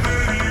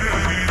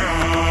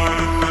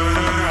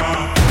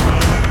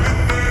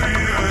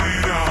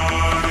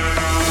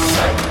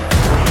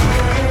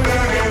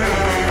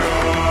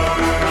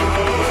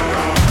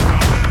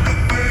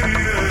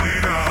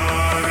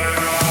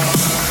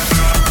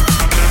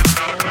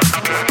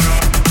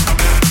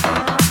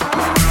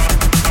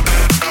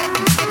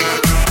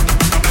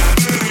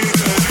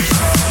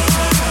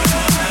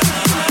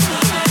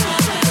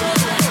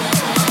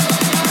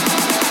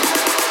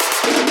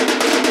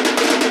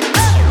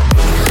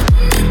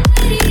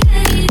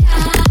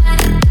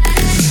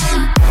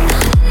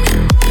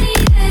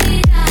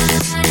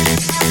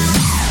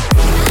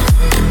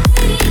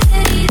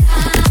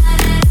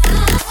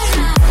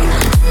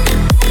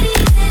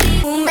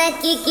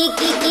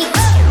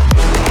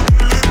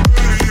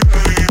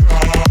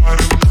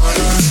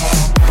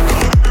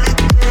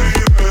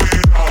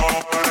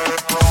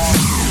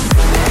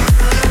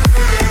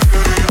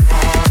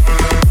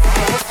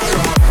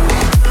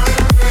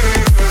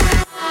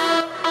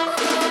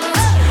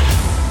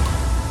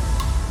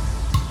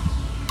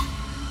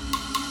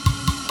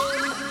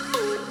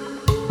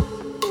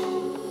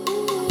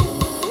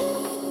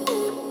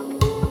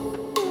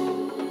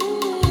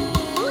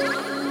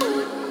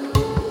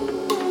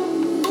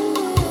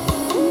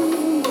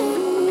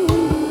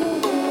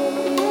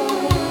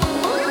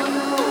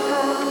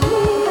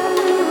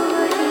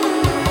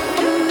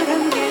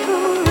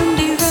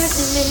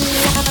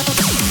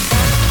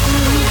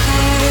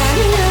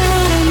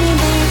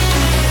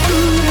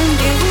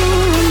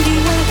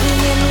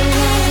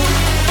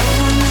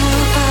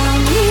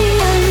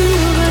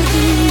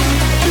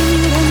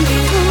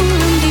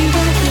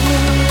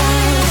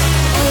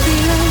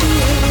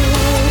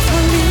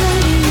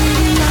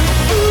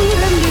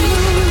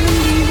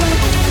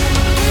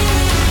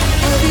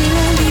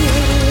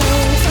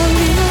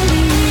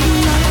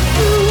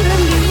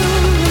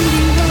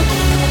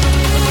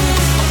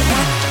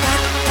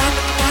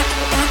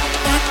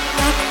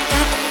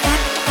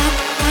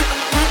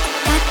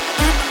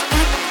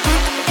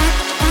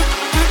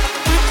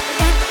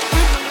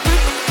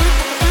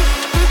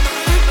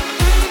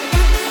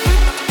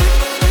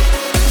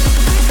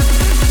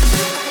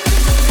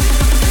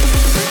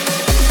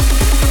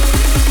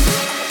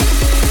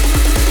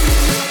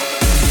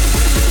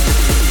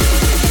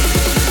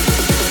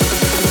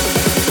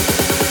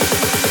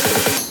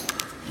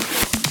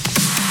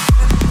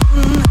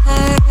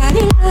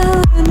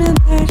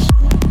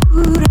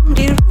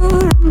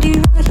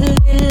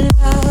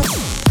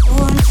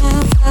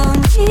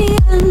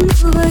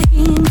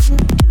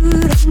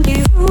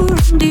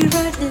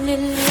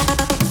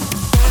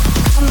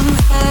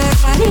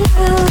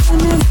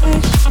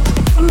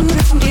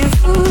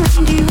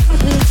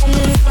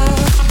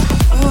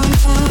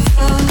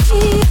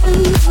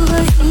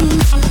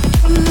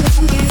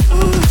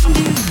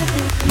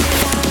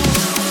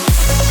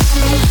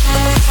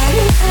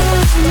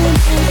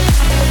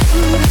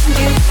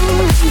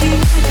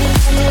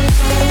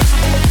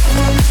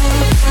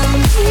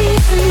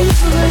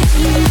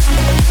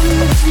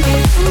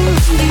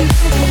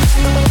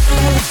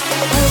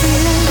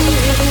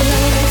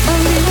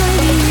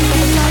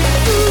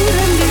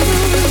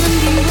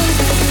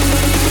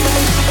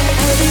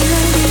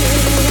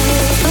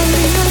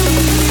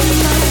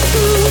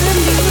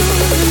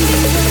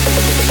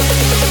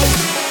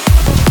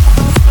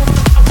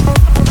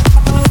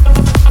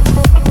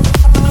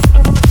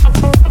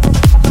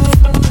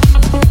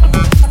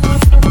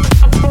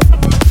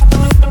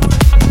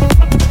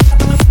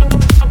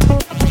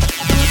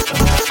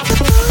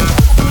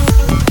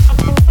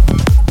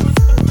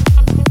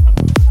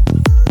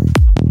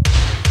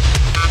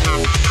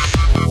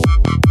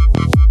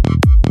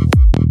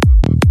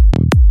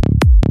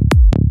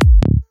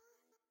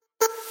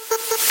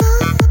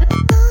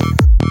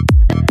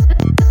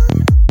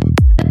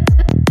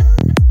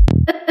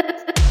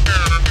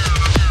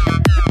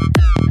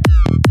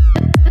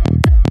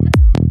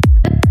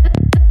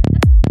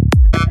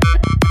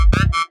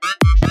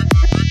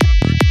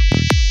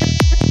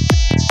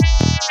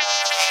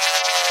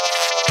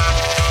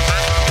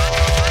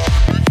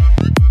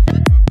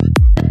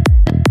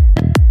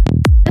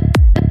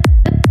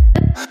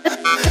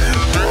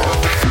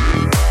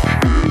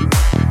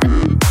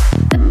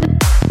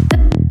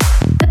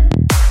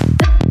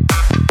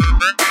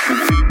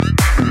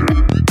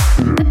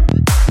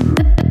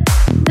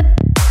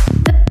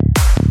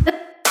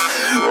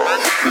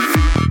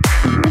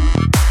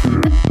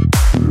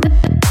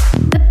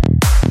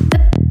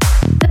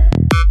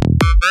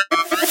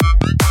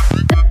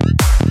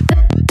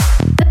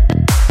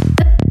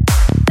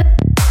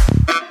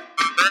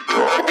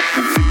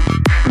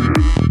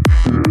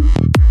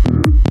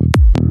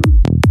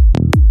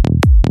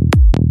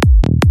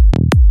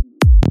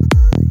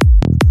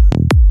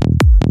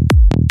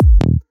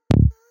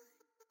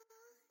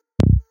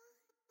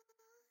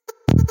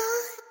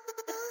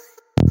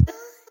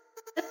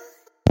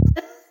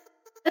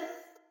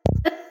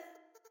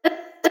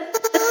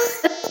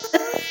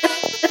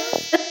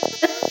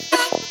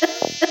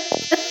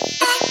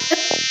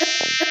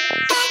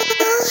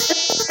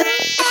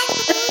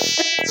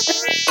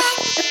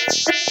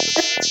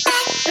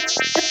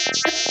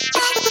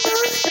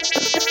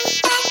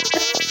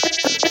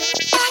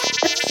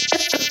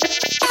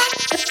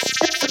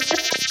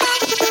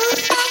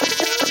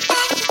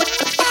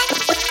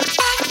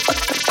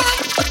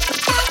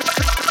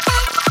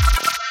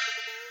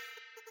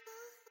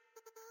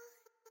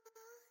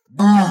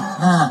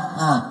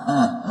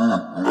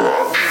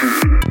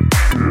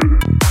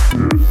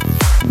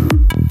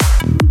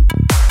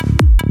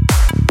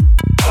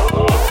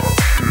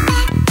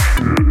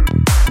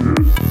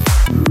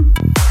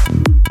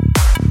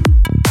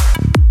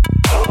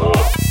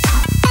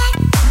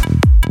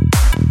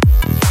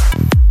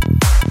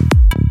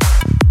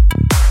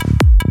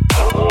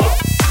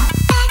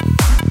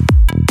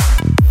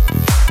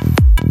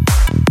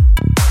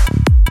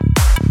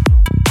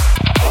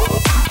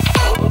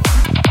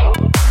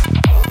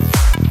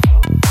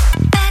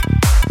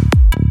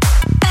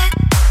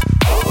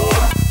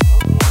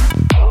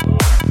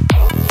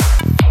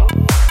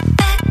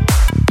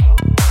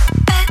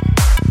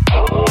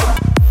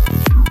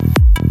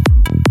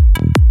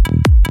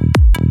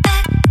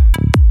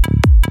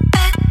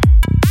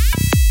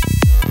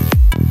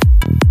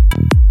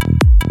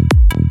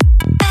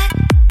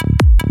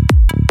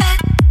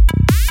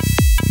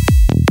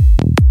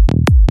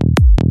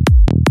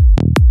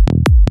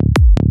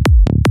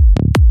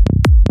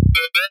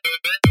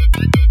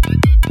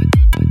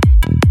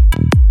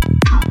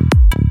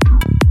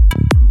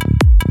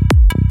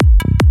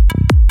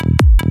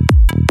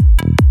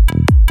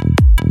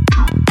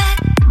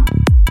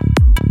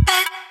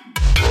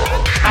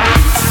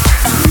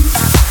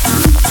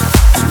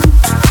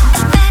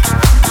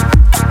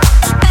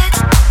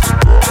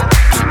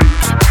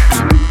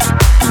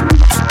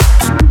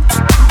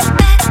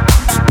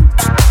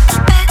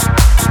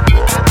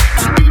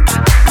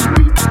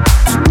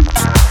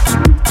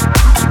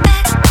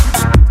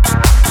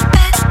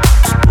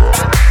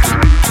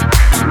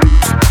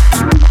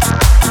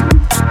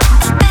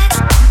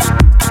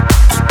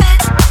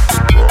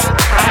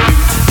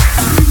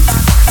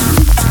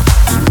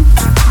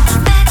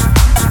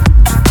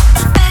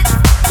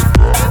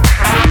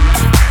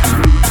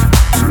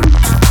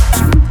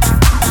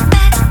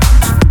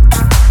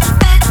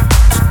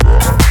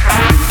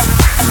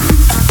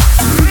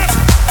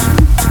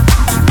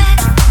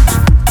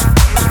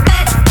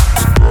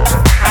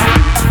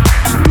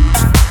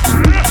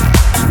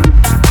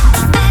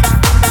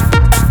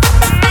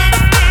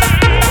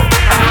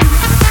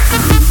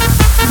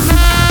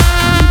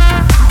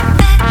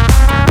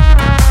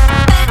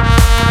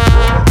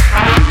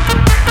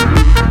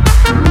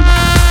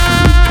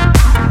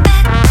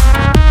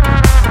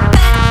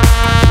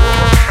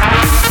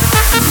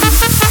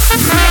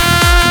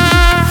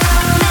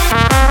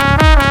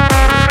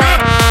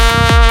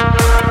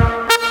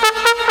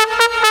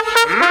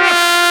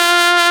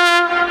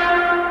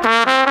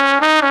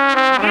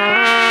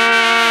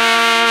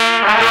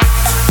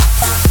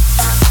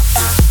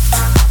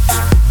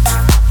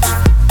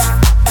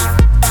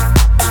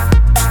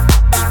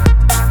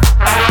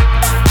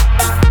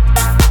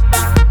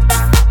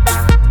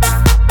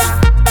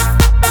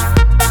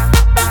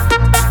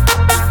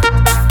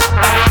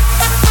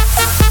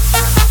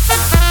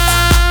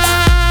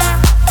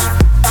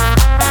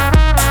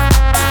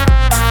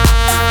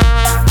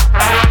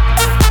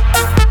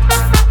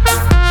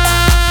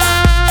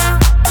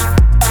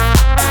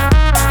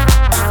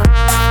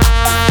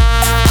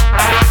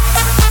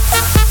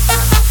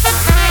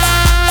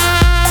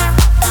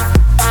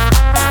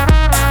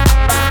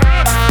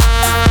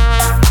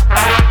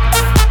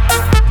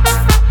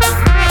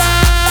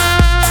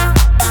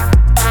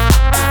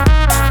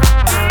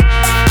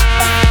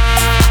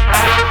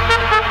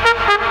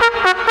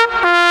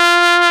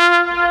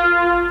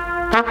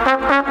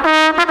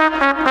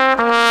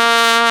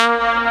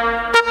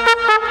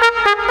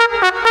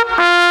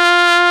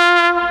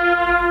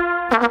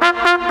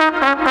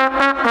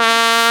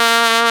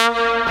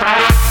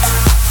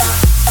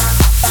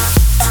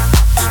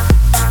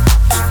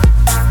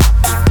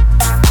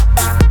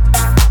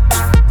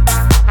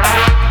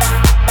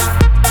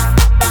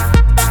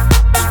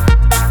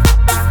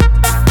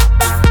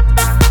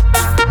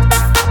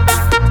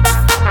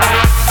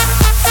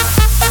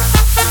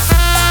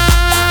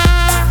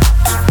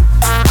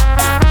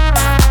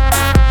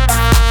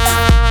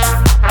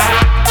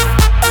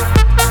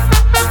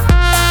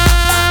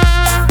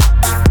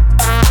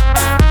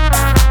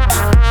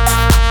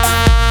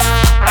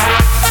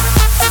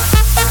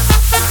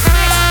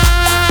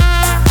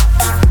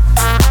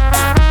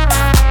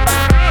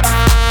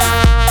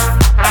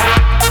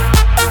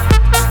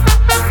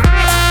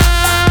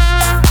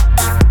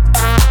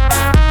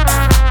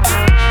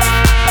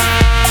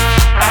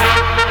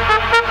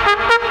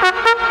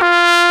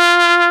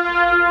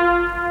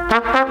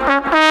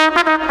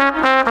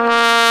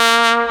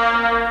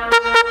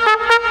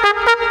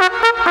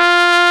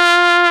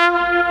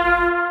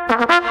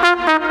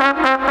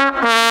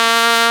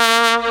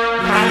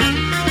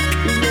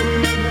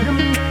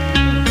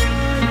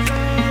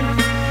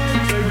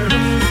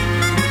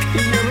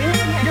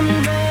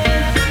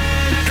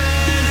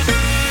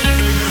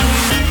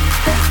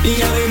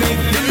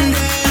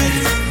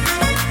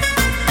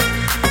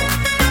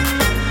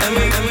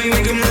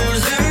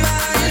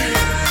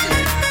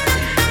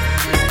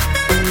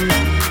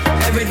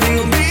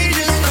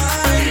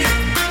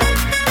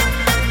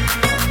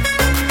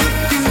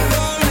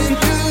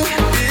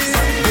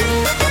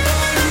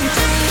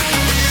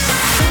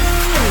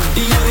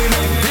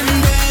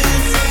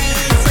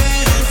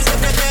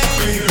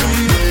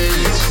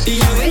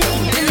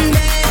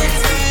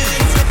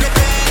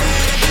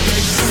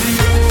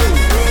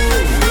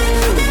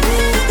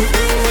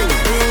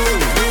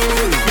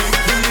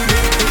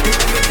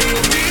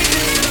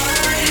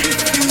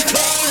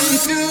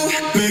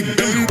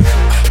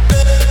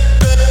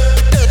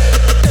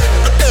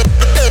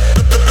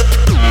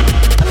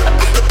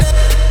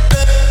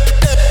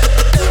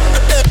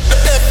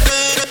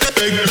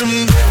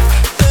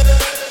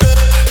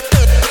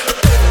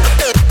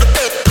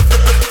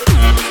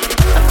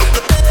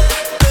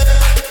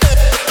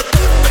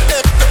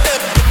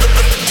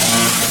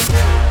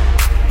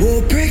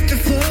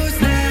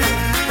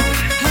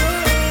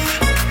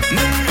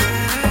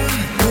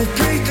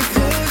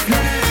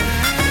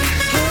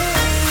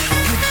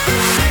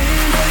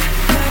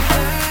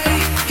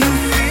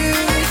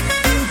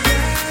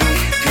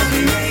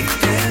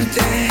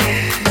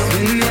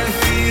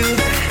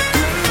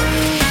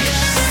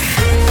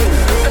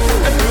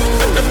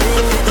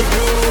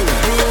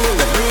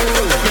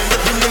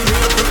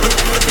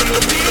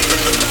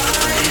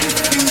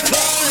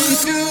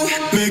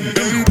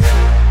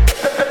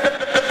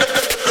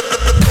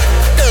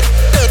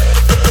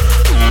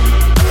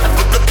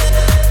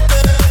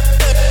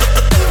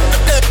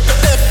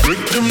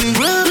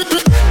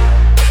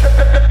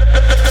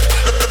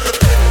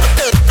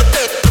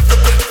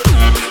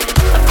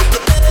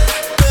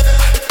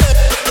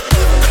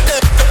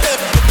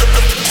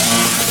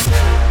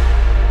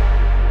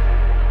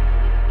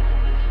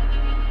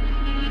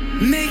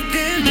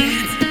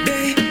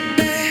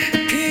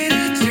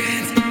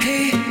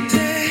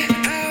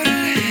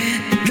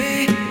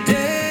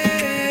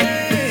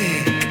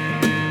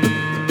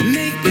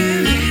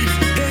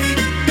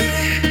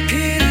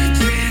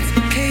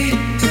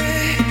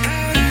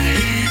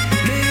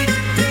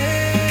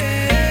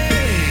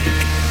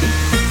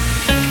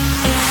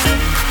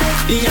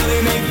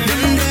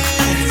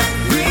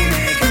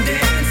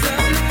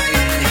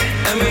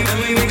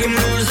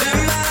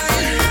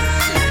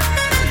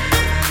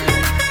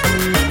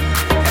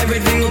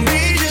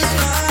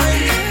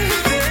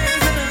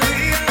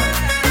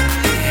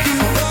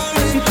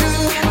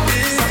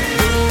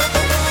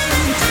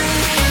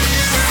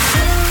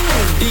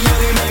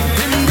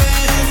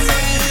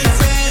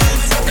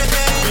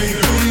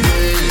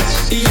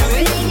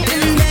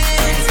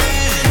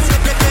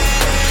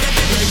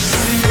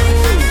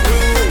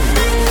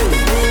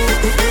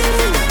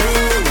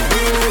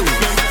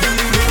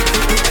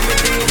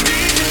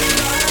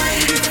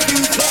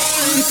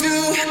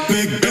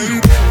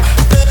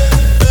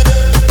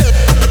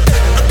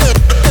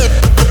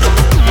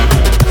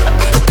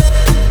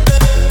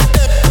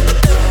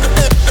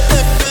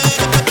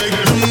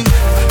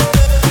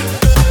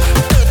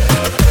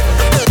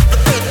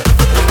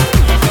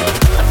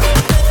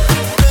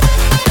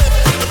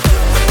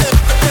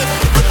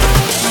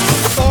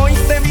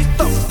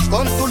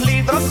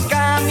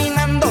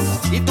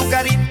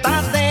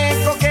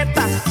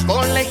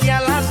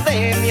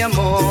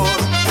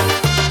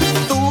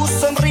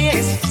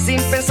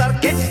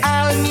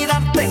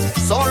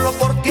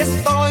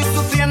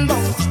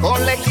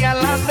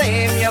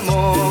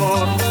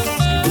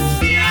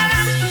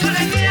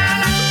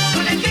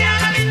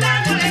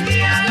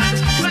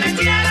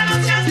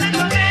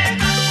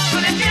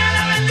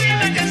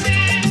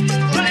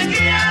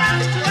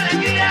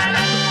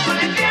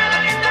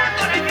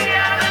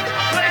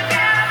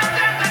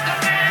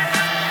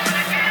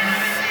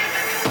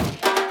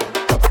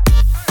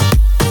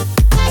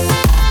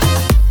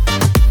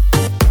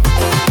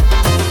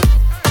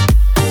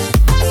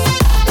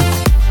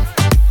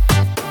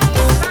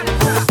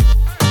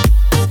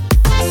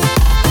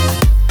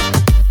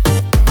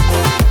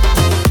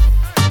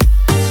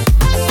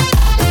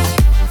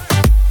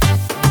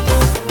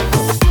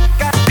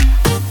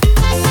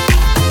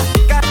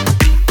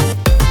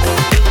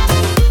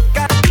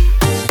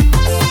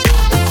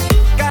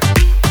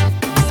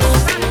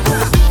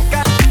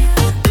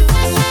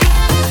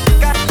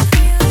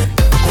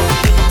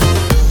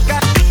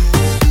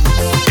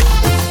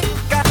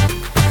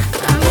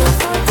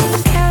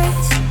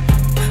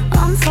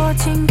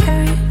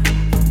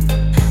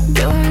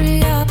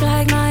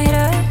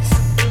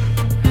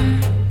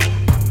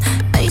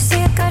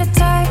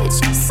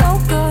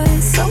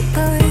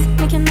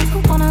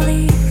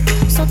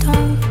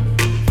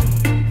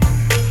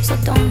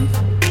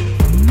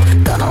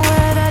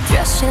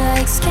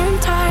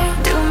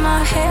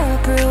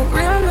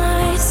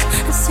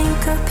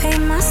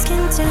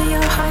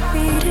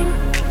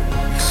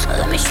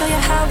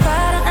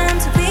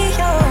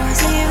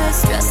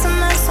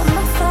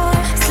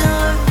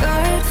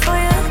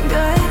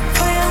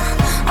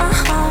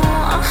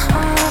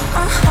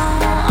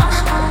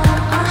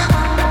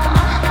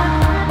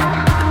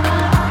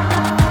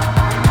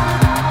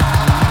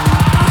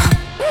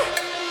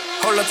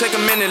 Take a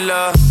minute,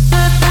 love.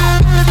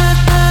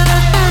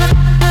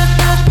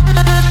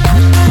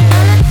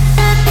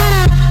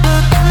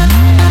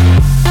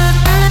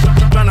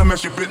 Tryna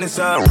mess your business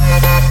up.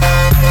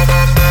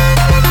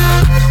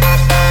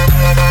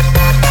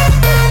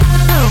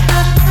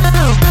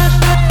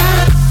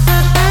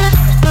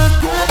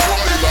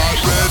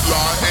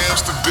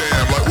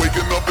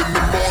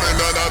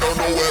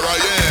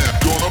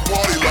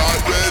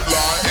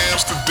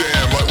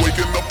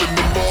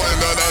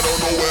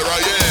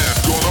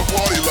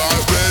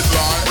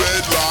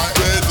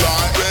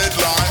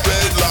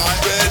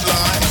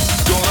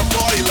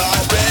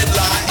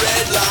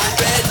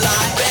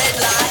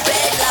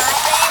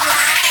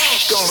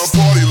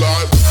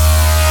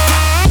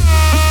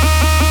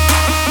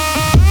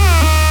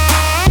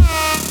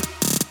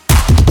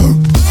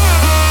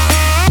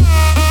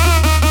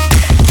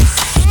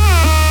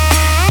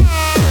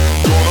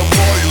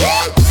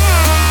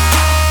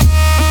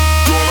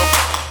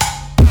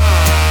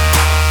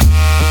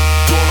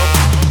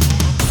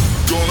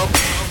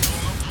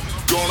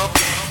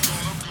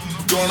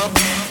 Gonna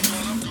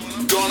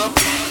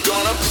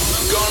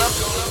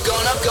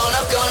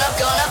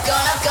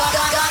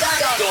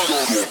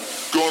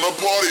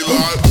party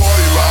like,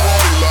 party like,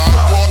 party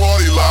like,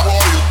 party like,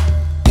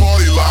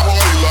 party like,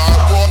 party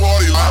like,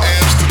 party like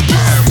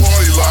Amsterdam.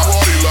 Party like,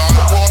 party like,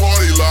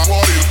 party like,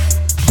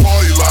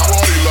 party like,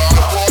 party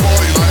like,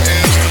 party like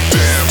Amsterdam.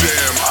 Damn,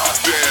 damn,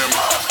 damn,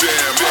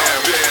 damn,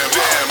 damn, damn,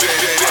 damn, damn,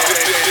 damn.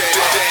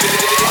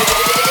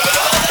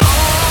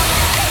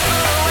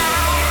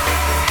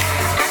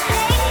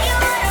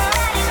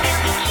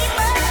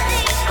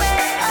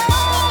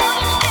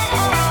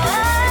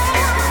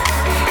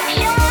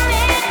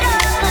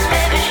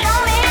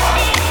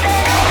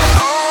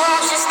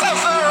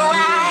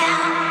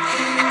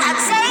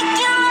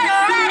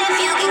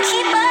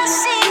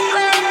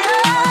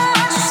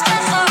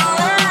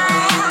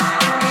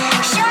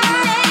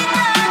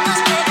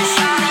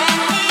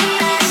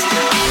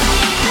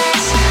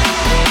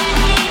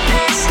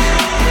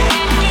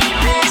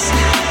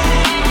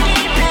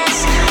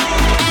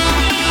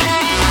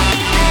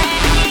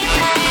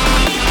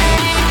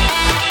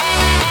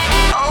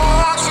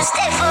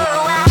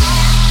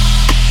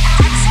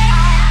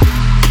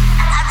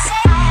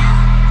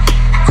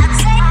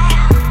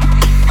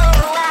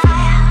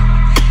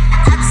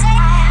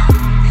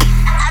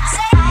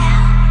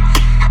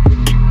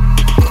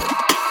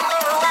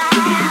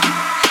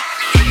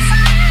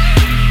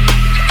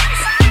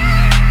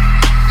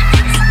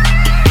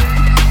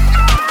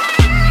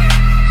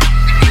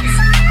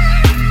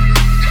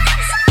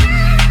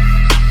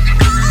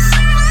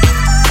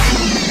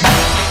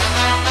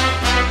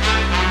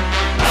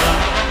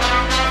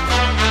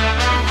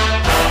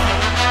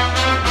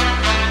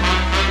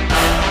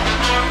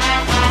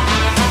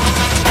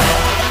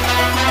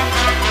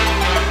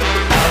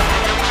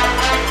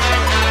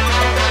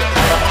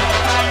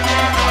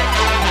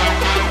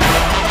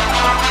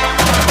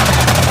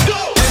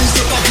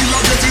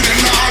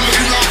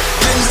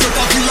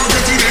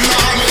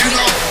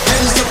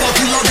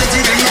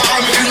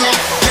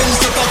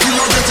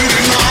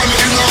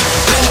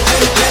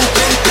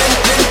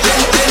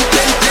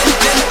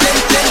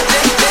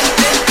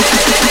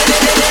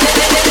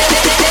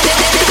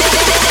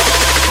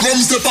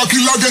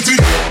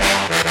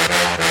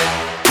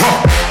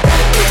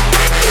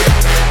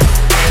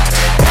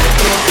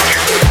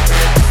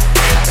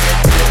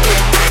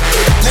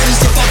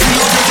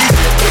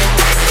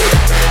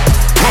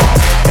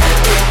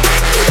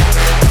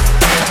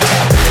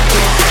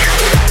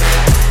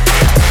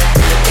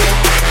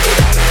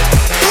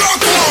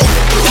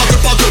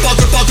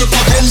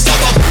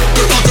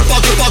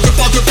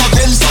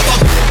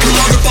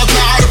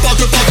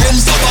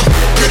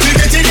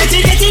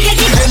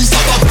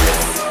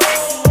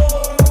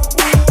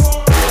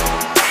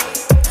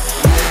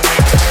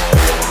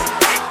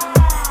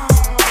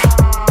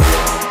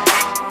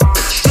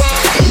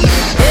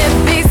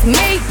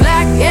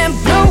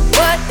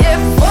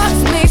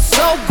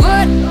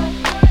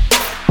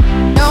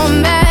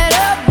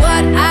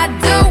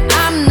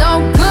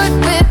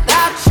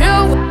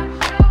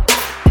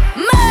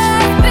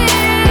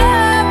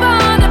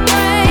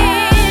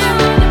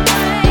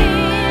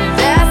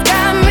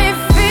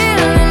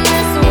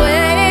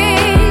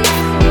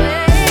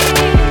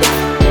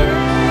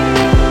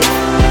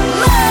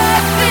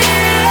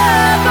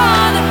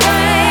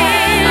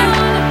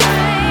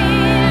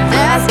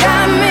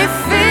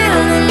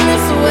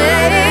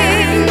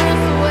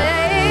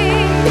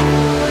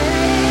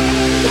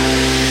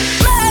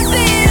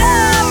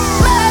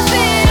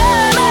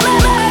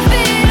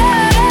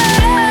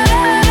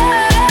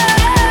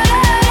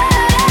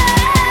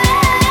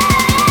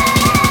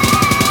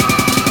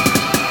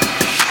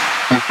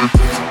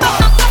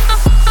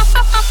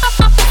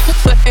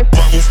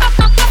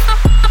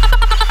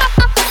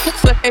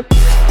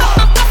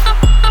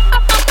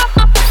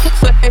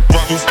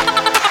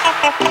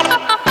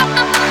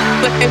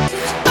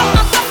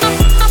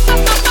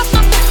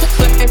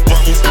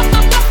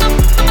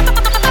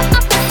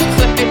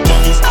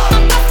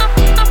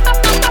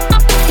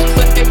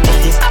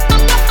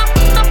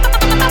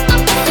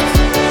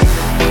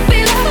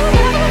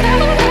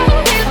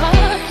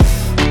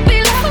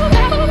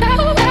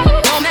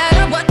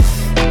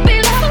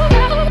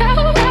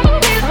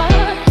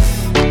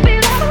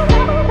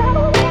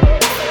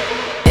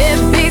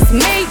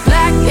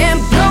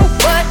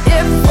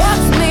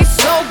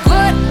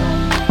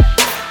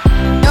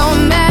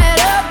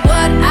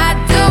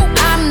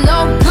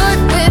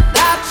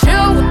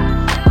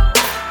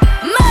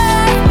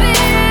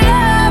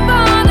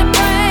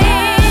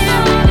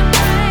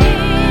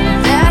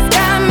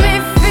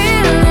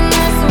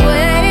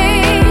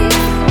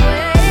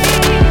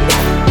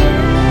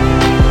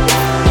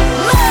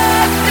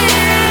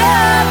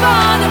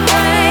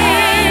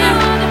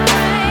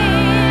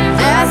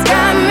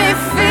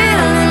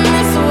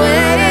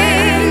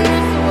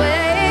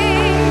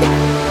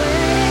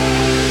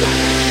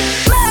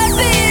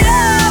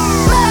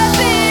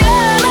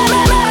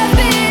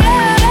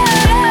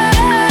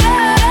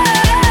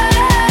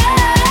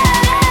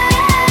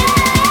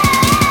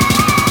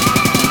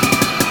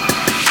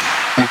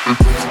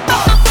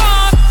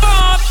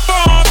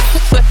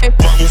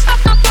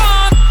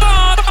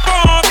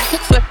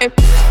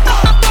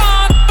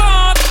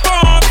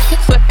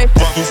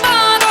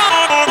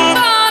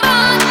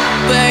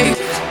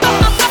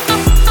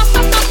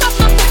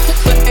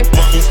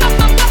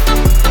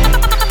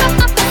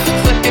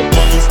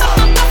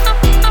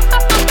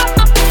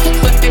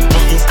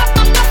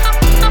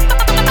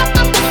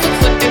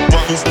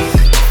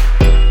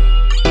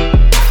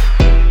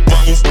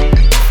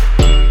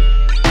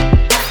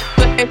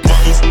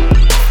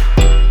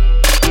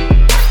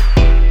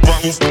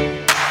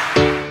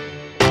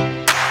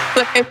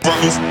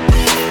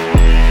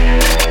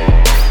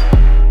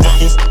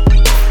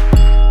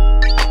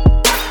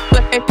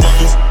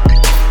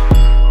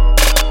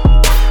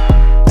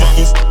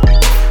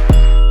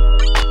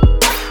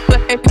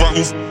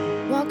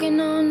 Walking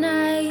on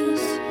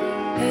ice,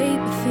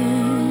 paper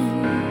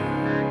thin,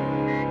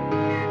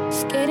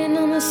 skating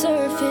on the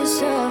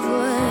surface of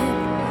what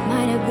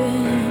might have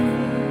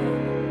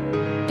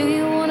been. Do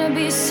you wanna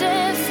be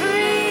set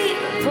free?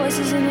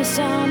 Voices in the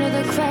sound of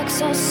the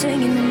cracks all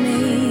singing to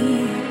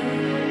me.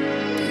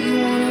 Do you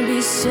wanna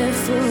be set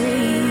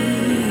free?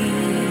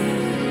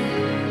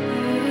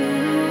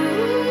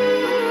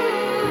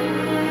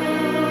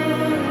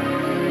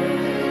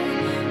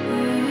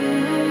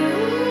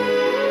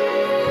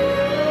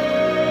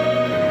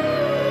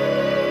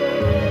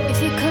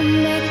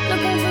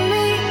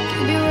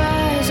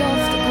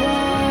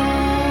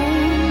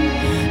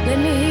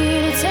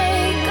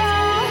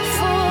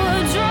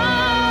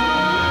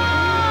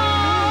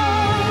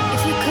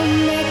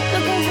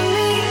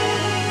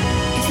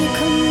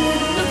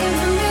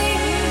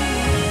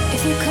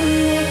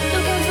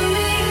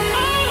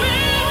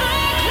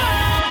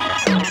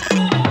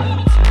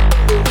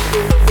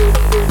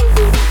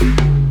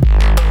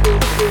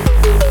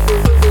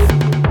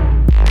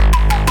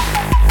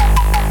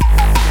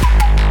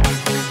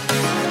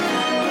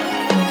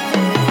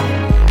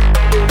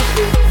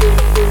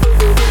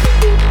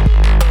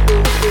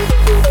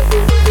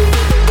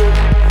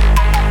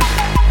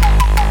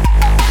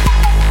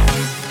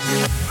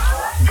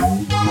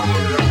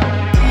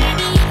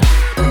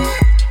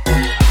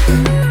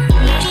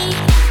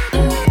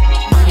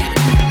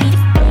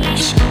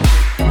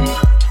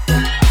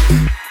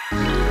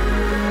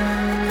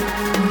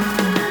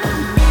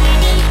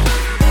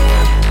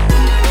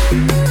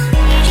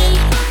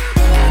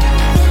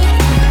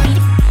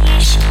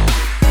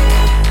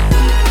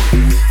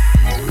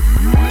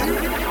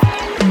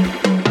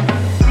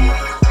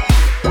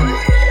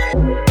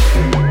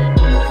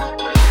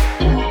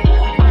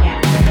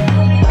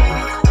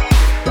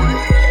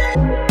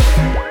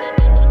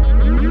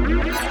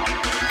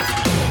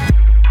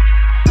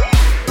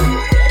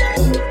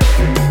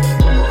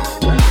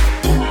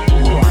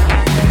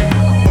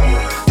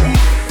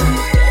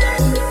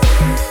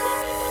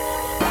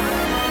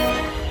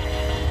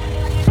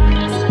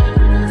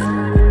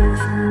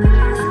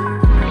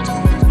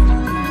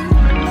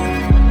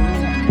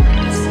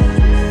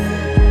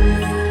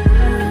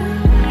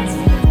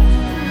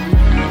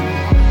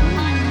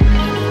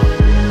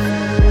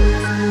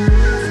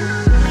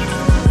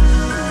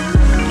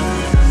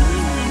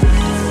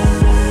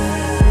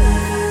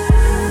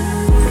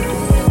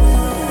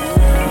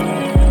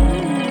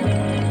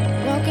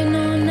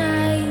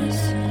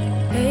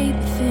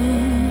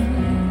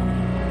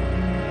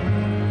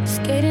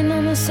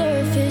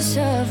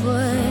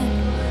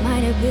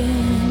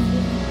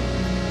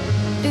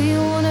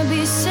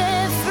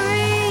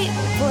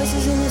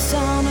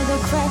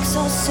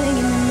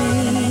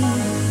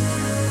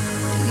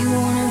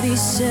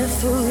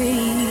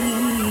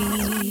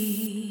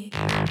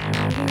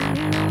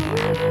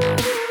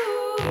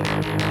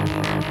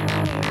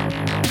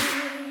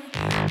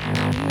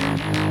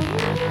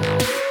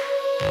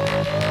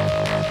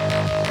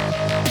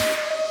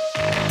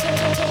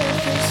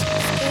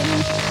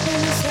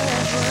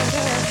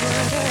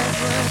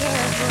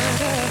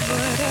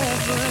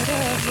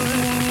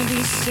 Whatever,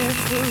 be set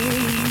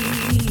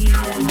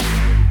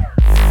free.